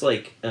it's just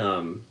like,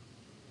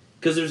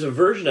 because there's a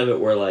version of it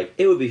where, like,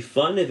 it would be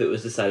fun if it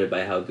was decided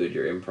by how good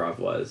your improv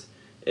was,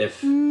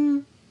 if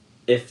you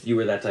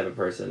were that type of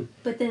person.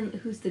 But then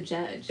who's the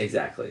judge?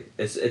 Exactly.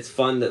 It's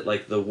fun that,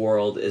 like, the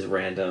world is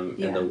random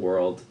and the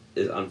world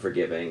is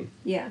unforgiving.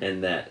 Yeah.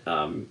 And that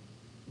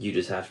you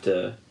just have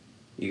to,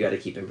 you got to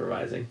keep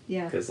improvising.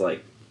 Yeah. Because,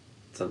 like,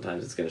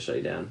 sometimes it's going to shut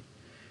you down.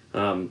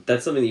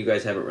 That's something that you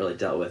guys haven't really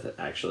dealt with,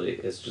 actually.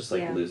 It's just,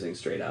 like, losing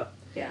straight up.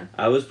 Yeah.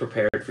 I was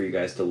prepared for you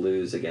guys to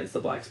lose against the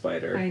Black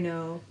Spider. I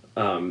know.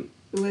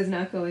 It was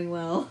not going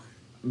well.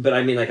 But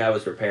I mean, like, I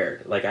was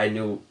prepared. Like, I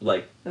knew,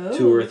 like,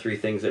 2 or 3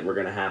 things that were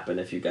going to happen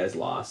if you guys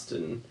lost.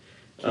 And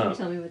can you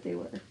tell me what they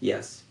were?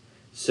 Yes.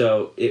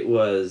 So, it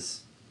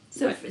was...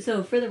 So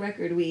for the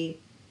record, we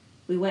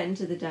we went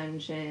into the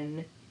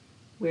dungeon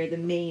where the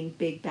main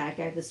big bad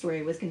guy of the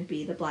story was going to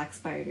be the Black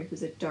Spider,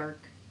 who's a dark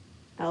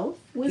elf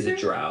wizard.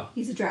 He's a drow.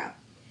 He's a drow.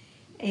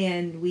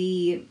 And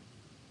we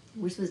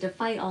were supposed to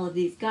fight all of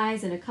these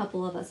guys, and a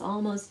couple of us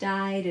almost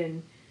died,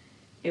 and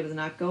it was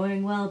not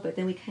going well, but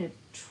then we kind of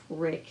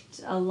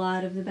tricked a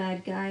lot of the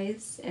bad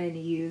guys and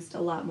used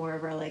a lot more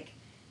of our, like,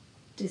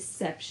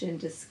 deception,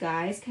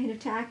 disguise kind of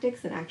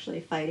tactics than actually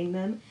fighting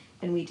them,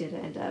 and we did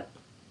end up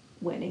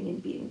winning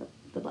and beating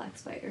the Black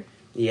Spider.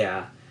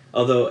 Yeah.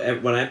 Although,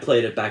 when I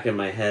played it back in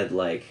my head,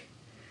 like,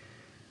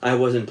 I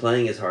wasn't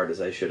playing as hard as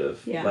I should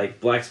have. Yeah. Like,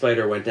 Black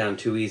Spider went down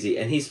too easy.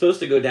 And he's supposed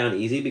to go down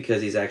easy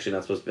because he's actually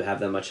not supposed to have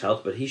that much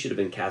health, but he should have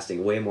been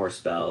casting way more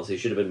spells. He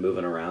should have been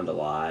moving around a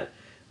lot.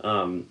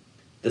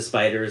 The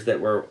spiders that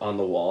were on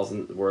the walls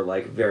were,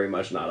 like, very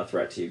much not a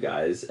threat to you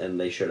guys, and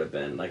they should have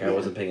been. Like, I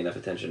wasn't paying enough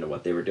attention to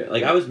what they were doing.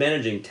 Like, I was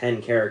managing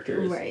 10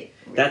 characters. Right.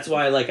 That's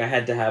why, like, I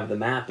had to have the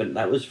map, and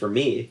that was for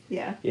me.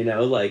 Yeah. You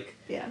know, like,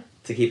 Yeah.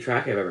 to keep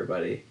track of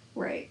everybody.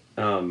 Right.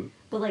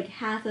 But, like,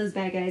 half those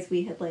bad guys,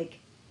 we had, like,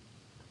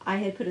 I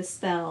had put a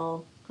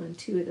spell on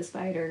 2 of the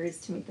spiders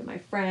to make them my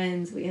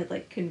friends. We had,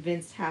 like,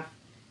 convinced half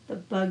the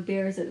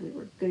bugbears that we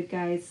were good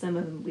guys. Some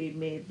of them we'd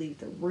made leave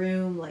the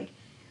room. Like,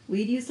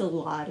 we'd used a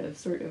lot of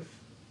sort of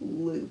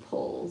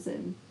loopholes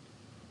and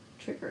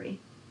trickery.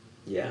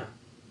 Yeah.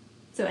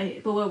 So,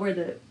 but what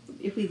were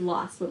if we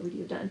lost, what would you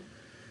have done?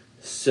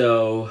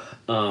 So,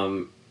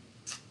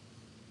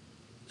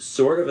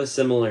 sort of a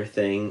similar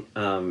thing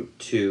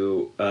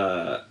to...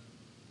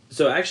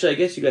 so actually, I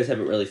guess you guys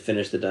haven't really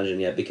finished the dungeon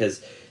yet,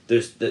 because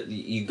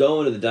you go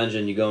into the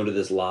dungeon, you go into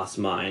this lost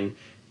mine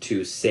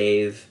to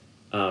save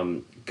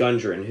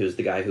Gundren, who's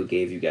the guy who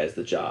gave you guys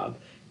the job.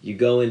 You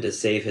go in to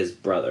save his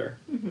brother,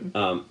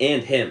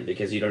 and him,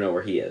 because you don't know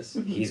where he is.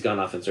 Mm-hmm. He's gone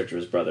off in search of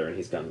his brother, and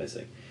he's gone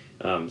missing.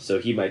 So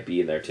he might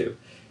be in there, too.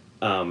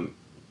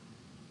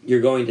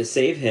 You're going to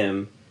save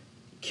him,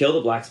 kill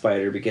the Black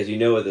Spider, because you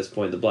know at this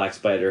point the Black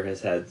Spider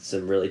has had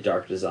some really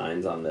dark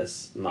designs on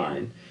this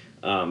mine.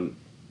 Yeah.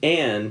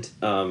 And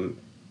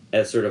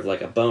as sort of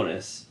like a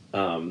bonus,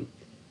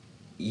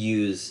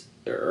 use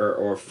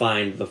or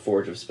find the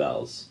Forge of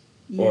Spells.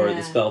 Yeah. Or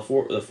the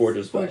Forge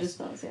of Spells. Forge of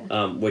Spells,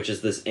 yeah. Which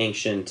is this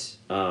ancient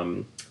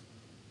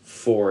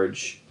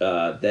forge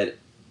that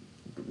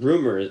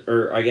rumors,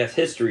 or I guess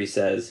history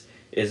says,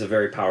 is a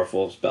very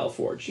powerful spell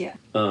forge. Yeah.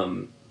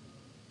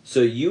 So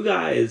you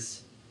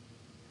guys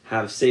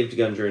have saved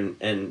Gundren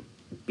and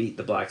beat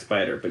the Black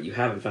Spider, but you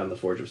haven't found the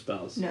Forge of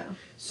Spells. No.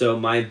 So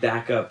my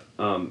backup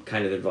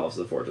kind of involves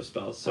the Forge of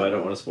Spells, so I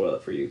don't want to spoil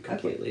it for you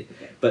completely.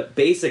 Okay. But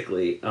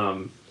basically,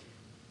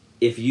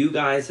 if you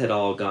guys had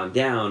all gone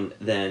down,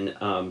 then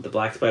the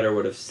Black Spider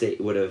would have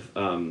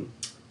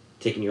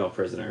taken you all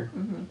prisoner,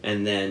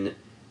 and then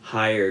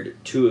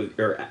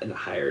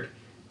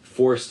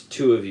forced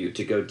 2 of you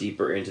to go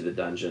deeper into the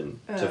dungeon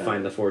to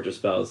find the Forge of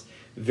Spells.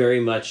 Very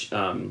much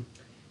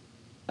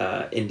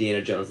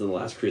Indiana Jones and the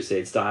Last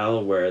Crusade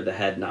style, where the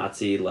head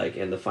Nazi, like,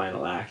 in the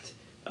final act,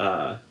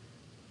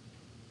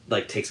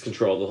 like, takes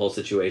control of the whole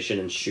situation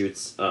and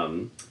shoots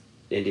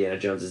Indiana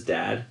Jones's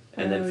dad,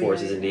 and then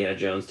forces Indiana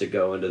Jones to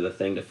go into the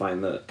thing to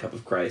find the Cup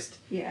of Christ,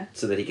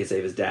 so that he can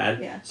save his dad.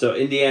 Yeah. So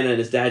Indiana and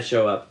his dad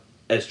show up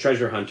as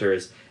treasure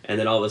hunters, and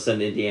then all of a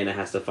sudden Indiana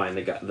has to find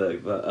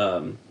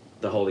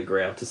the Holy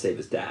Grail to save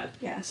his dad.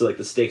 Yeah. So, like,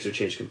 the stakes are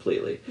changed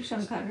completely.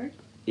 Sean Connery?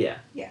 Yeah.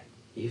 Yeah.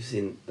 You've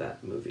seen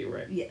that movie,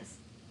 right? Yes.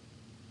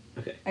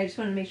 Okay. I just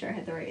wanted to make sure I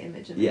had the right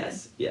image in my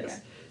Yes, head. yes. Yeah.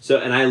 So,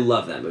 and I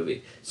love that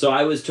movie. So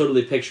I was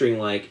totally picturing,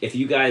 like, if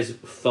you guys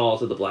fall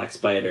to the Black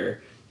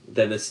Spider,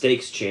 then the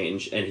stakes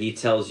change, and he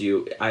tells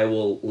you, I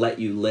will let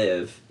you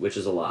live, which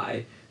is a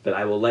lie, but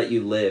I will let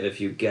you live if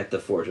you get the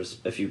Forge of,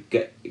 if you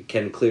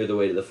can clear the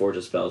way to the Forge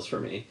of Spells for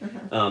me.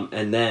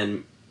 And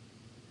then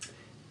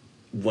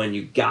when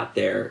you got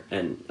there,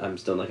 and I'm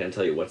still not going to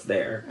tell you what's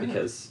there,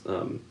 because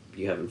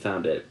you haven't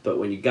found it, but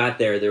when you got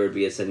there, there would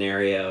be a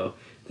scenario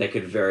that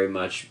could very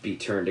much be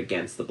turned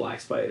against the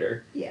Black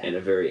Spider in a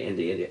very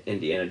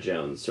Indiana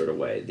Jones sort of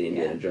way. The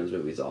Indiana Jones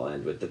movies all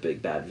end with the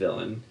big bad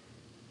villain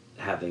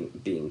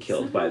being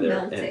killed somehow by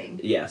their...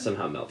 melting.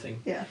 Somehow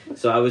melting. Yeah.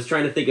 So I was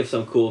trying to think of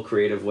some cool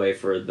creative way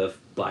for the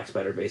Black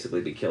Spider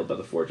basically be killed by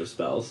the Forge of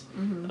Spells.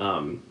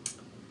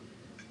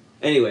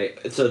 Anyway,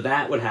 so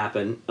that would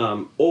happen.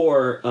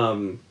 Or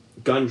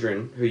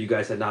Gundren, who you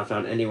guys had not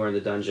found anywhere in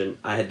the dungeon,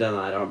 I had done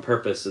that on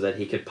purpose so that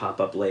he could pop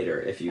up later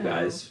if you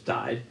guys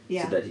died.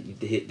 Yeah. So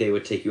that they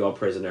would take you all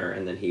prisoner,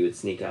 and then he would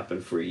sneak up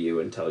and free you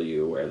and tell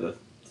you where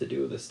to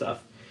do this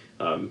stuff.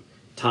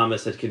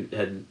 Thomas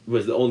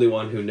was the only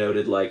one who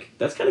noted, like,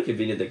 that's kind of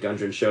convenient that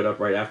Gundren showed up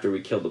right after we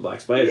killed the Black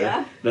Spider. Yeah.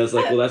 And I was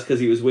like, well, that's because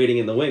he was waiting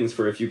in the wings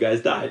for if you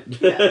guys died.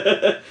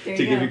 To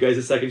give you guys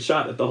a second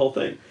shot at the whole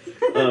thing.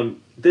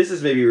 This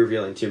is maybe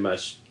revealing too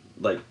much.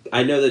 Like,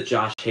 I know that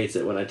Josh hates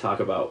it when I talk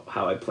about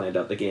how I planned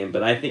out the game,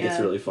 but I think it's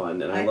really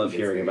fun, and I love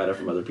hearing about it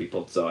from other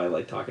people, so I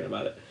like talking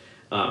about it.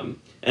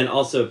 And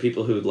also,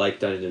 people who like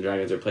Dungeons &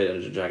 Dragons or play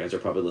Dungeons & Dragons are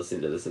probably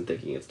listening to this and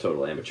thinking it's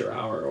total amateur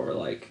hour, or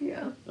like...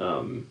 Yeah.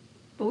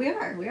 But we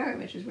are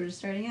amateurs. We're just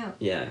starting out.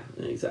 Yeah,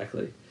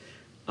 exactly.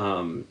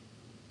 But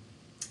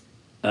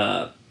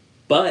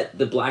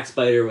the black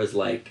spider was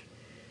like,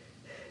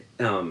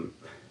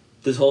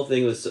 this whole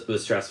thing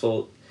was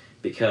stressful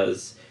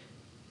because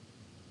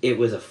it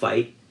was a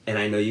fight, and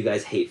I know you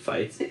guys hate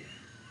fights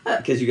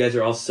because you guys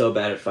are all so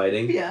bad at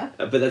fighting. Yeah.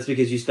 But that's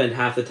because you spend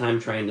half the time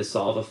trying to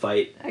solve a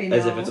fight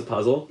as if it's a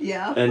puzzle.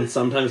 Yeah. And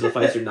sometimes the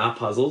fights are not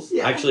puzzles.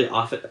 Yeah. Actually,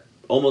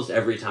 almost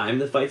every time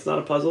the fight's not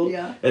a puzzle.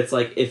 Yeah. It's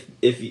like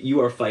if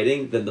you are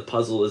fighting, then the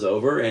puzzle is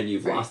over and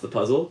you've lost the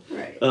puzzle.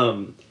 Right.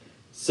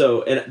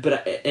 So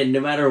no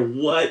matter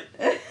what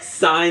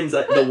signs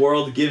that the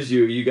world gives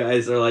you, you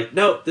guys are like,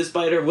 nope, this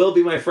spider will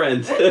be my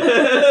friend.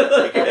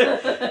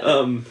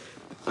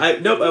 I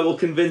will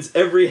convince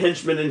every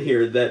henchman in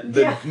here that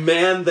the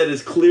man that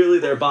is clearly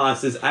their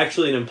boss is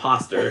actually an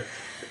imposter.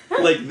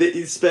 Like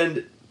you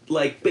spend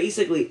like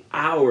basically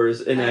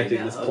hours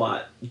enacting this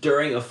plot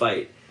during a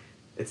fight.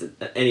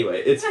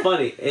 Anyway, it's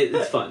funny.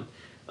 It's fun.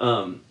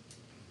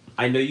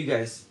 I know you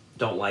guys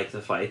don't like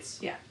the fights.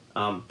 Yeah.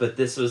 But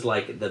this was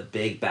like the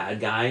big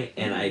bad guy,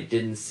 and I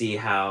didn't see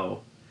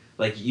how,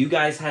 like, you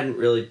guys hadn't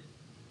really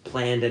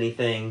planned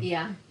anything.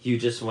 Yeah. You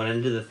just went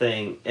into the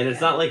thing, and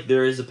it's not like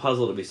there is a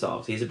puzzle to be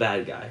solved. He's a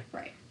bad guy.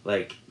 Right.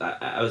 Like,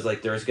 I was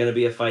like, there's going to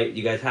be a fight.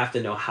 You guys have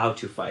to know how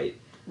to fight.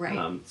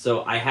 Right.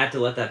 So I had to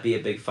let that be a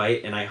big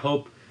fight, and I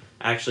hope,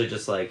 actually,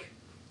 just like,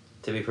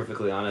 to be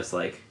perfectly honest,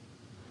 like,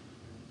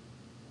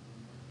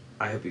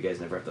 I hope you guys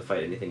never have to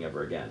fight anything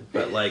ever again.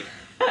 But, like,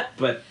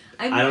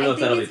 I don't know if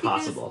that'll be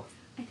possible.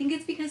 I think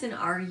it's because in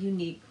our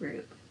unique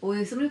group,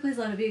 well, somebody who plays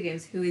a lot of video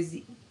games who is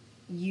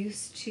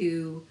used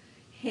to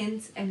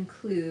hints and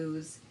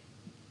clues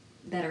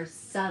that are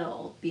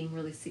subtle being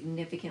really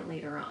significant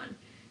later on.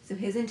 So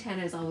his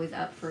antenna is always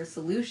up for a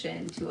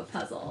solution to a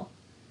puzzle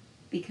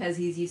because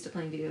he's used to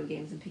playing video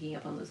games and picking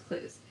up on those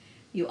clues.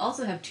 You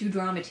also have 2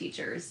 drama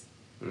teachers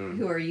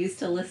who are used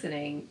to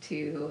listening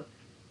to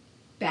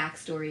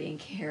backstory and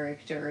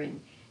character and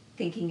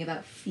thinking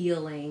about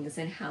feelings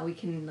and how we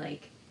can,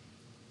 like,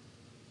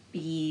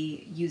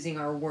 be using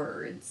our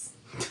words,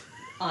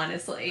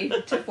 honestly,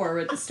 to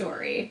forward the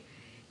story.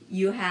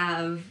 You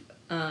have,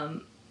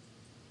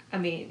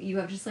 you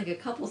have just like a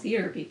couple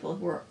theater people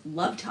who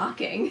love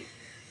talking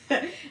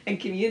and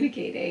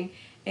communicating,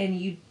 and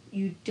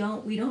we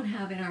don't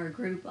have in our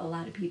group a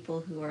lot of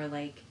people who are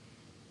like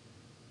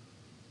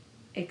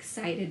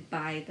excited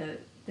by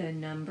the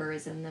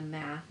numbers and the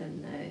math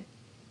and the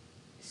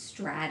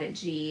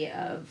strategy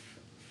of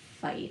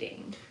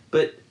fighting.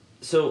 But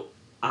so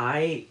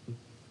I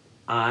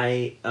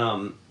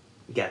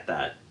get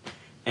that,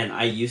 and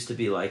I used to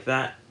be like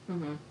that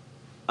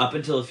up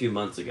until a few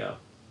months ago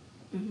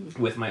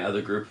with my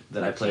other group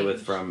that I play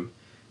with from.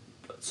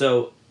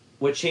 So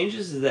what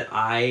changes is that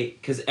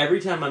because every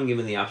time I'm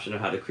given the option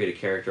of how to create a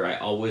character, I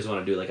always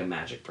want to do like a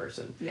magic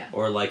person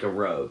or like a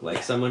rogue,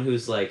 like someone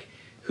who's like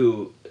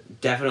who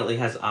definitely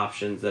has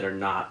options that are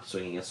not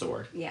swinging a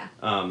sword. Yeah.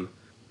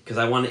 Because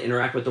I want to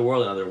interact with the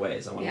world in other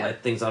ways. I want to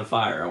light things on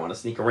fire. I want to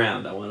sneak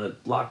around. I want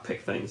to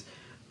lockpick things.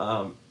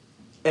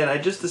 And I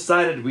just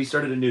decided, we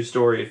started a new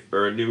story,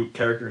 or a new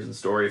characters and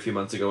story a few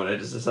months ago, and I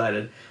just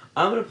decided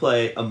I'm going to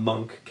play a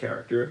monk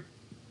character.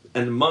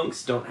 And the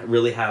monks don't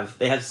really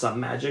they have some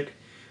magic,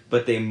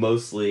 but they're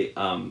mostly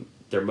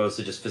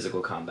just physical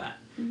combat.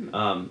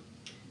 And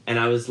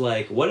I was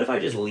like, what if I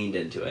just leaned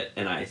into it?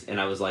 And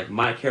I was like,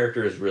 my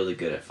character is really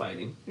good at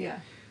fighting.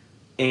 Yeah.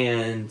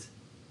 And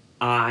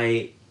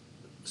I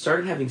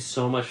started having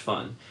so much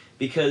fun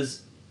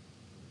because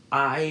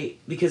I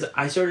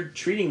started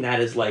treating that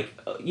as like,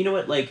 you know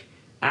what, like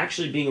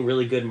actually being a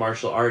really good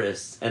martial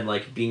artist and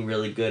like being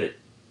really good at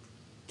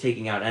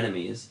taking out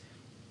enemies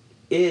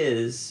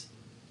is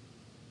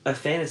a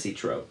fantasy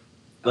trope.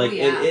 Like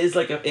it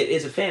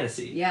is a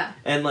fantasy. Yeah.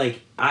 And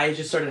like I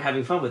just started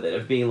having fun with it,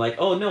 of being like,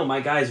 oh no, my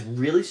guy's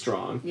really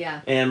strong.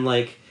 Yeah. And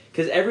like,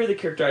 because every other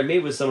character I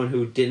made was someone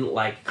who didn't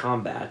like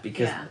combat,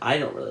 because I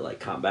don't really like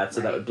combat,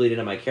 so that would bleed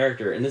into my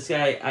character. And this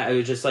guy, I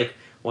was just like,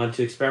 wanted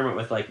to experiment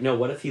with, like, no,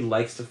 what if he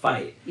likes to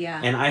fight? Yeah.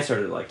 And I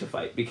started to like to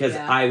fight because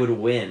I would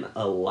win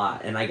a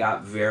lot, and I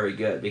got very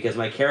good because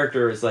my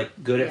character is like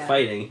good at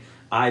fighting.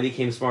 I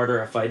became smarter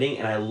at fighting,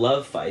 and I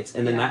love fights,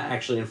 and then that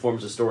actually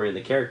informs the story and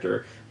the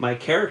character. My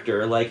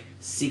character like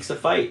seeks a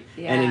fight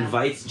and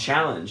invites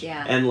challenge,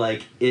 and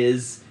like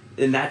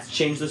and that's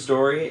changed the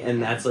story,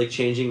 and that's like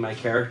changing my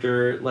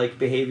character like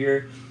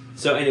behavior.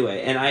 So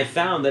anyway, and I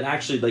found that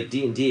actually like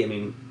D&D, I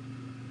mean,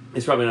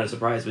 it's probably not a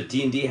surprise, but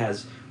D&D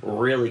has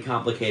really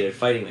complicated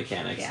fighting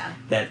mechanics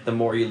that the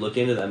more you look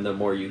into them, the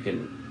more you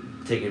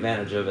can take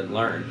advantage of and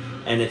learn.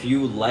 And if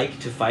you like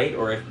to fight,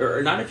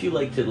 or not if you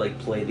like to like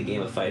play the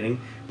game of fighting,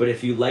 but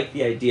if you like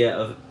the idea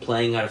of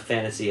playing out a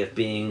fantasy of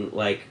being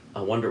like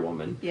a Wonder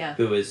Woman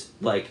who is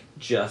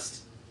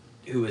just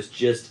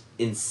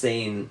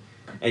insane,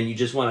 and you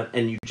just want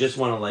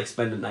to like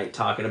spend a night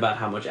talking about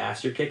how much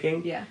ass you're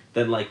kicking,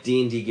 then like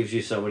D&D gives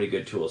you so many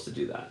good tools to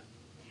do that.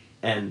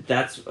 And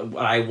that's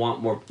what I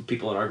want more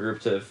people in our group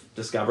to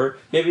discover.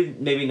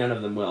 Maybe none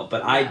of them will,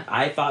 but Yeah.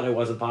 I thought it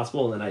wasn't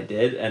possible, and then I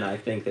did, and I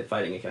think that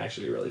fighting it can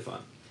actually be really fun.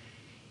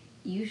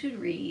 You should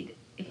read,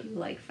 if you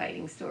like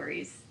fighting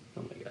stories,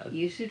 Oh my god.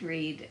 you should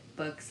read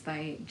books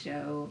by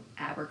Joe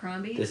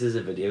Abercrombie. This is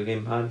a video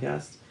game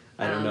podcast.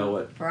 I don't know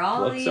what for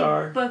all books the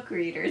are. book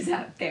readers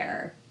out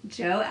there.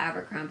 Joe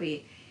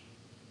Abercrombie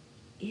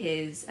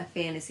is a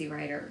fantasy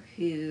writer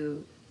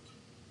who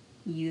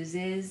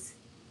uses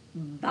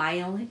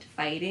violent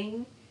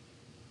fighting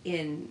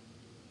in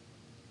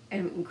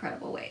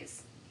incredible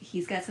ways.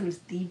 He's got some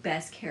of the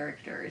best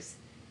characters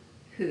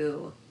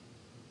who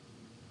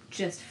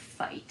just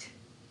fight.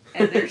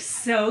 And they're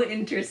so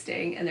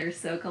interesting and they're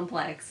so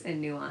complex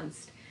and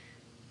nuanced.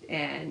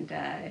 And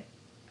I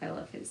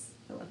love his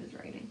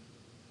writing.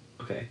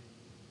 Okay.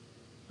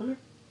 So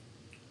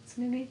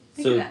maybe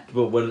think of So, that.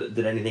 but what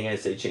did anything I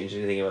say change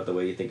anything about the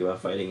way you think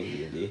about fighting in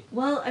D&D?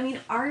 Well, I mean,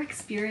 our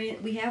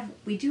experience,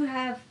 we do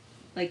have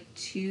like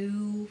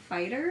 2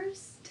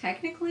 fighters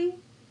technically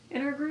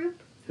in our group,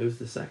 Who's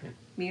the second?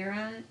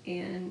 Mira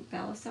and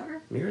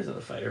Balasar. Mira's not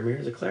a fighter.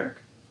 Mira's a cleric.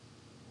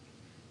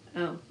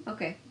 Oh,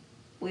 okay.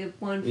 We have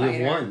 1 We fighter.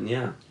 have one,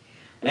 yeah.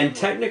 And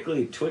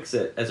technically,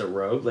 Twixit as a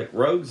rogue, like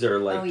rogues are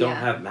like Oh, don't yeah.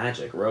 have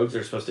magic. Rogues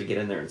are supposed to get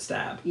in there and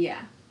stab,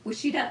 Yeah, which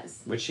she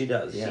does. which she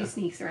does. Yeah. She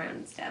sneaks around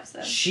and stabs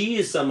them. She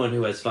is someone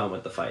who has fun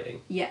with the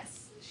fighting.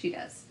 Yes, she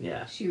does.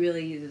 Yeah. She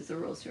really uses the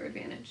rules to her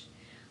advantage.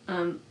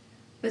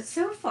 But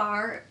so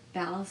far,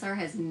 Balasar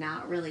has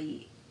not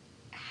really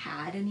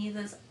had any of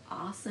those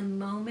awesome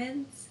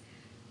moments.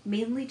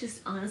 Mainly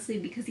just honestly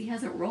because he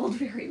hasn't rolled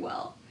very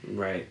well.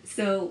 Right.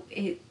 So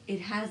it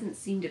hasn't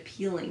seemed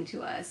appealing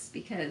to us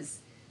because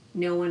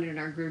no one in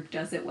our group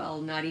does it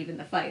well, not even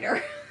the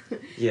fighter.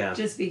 Yeah.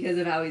 Just because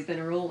of how he's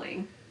been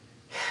rolling,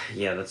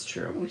 Yeah, that's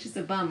true. which is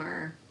a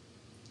bummer.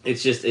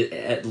 It's just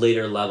at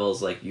later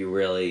levels, like you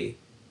really,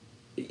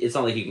 it's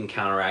not like you can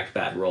counteract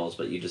bad rolls,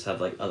 but you just have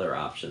like other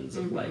options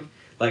of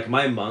like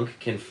my monk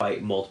can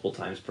fight multiple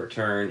times per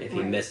turn. If he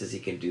Right. misses, he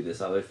can do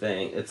this other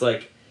thing. It's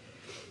like,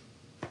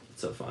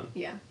 it's so fun.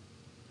 Yeah.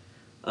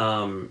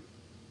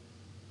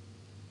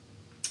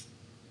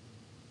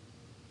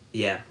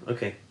 Yeah.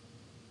 Okay.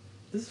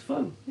 This is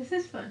fun. This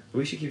is fun.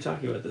 We should keep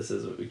talking about this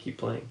as we keep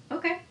playing.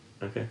 Okay.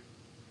 Okay.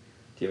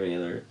 Do you have any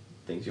other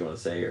things you want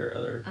to say or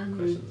other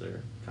questions or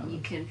You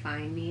comments? can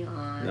find me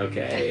on...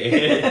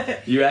 Okay.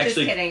 You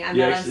actually. Just kidding. I'm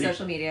you not actually- on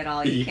social media at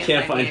all. You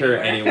can't find me her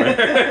anywhere.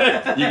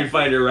 You can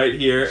find her right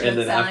here and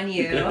Joke's then on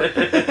you.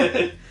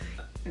 you.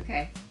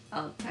 Okay.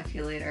 I'll talk to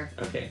you later.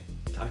 Okay.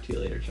 Talk to you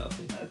later,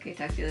 Chelsea. Okay,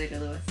 talk to you later,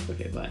 Lewis.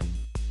 Okay, bye.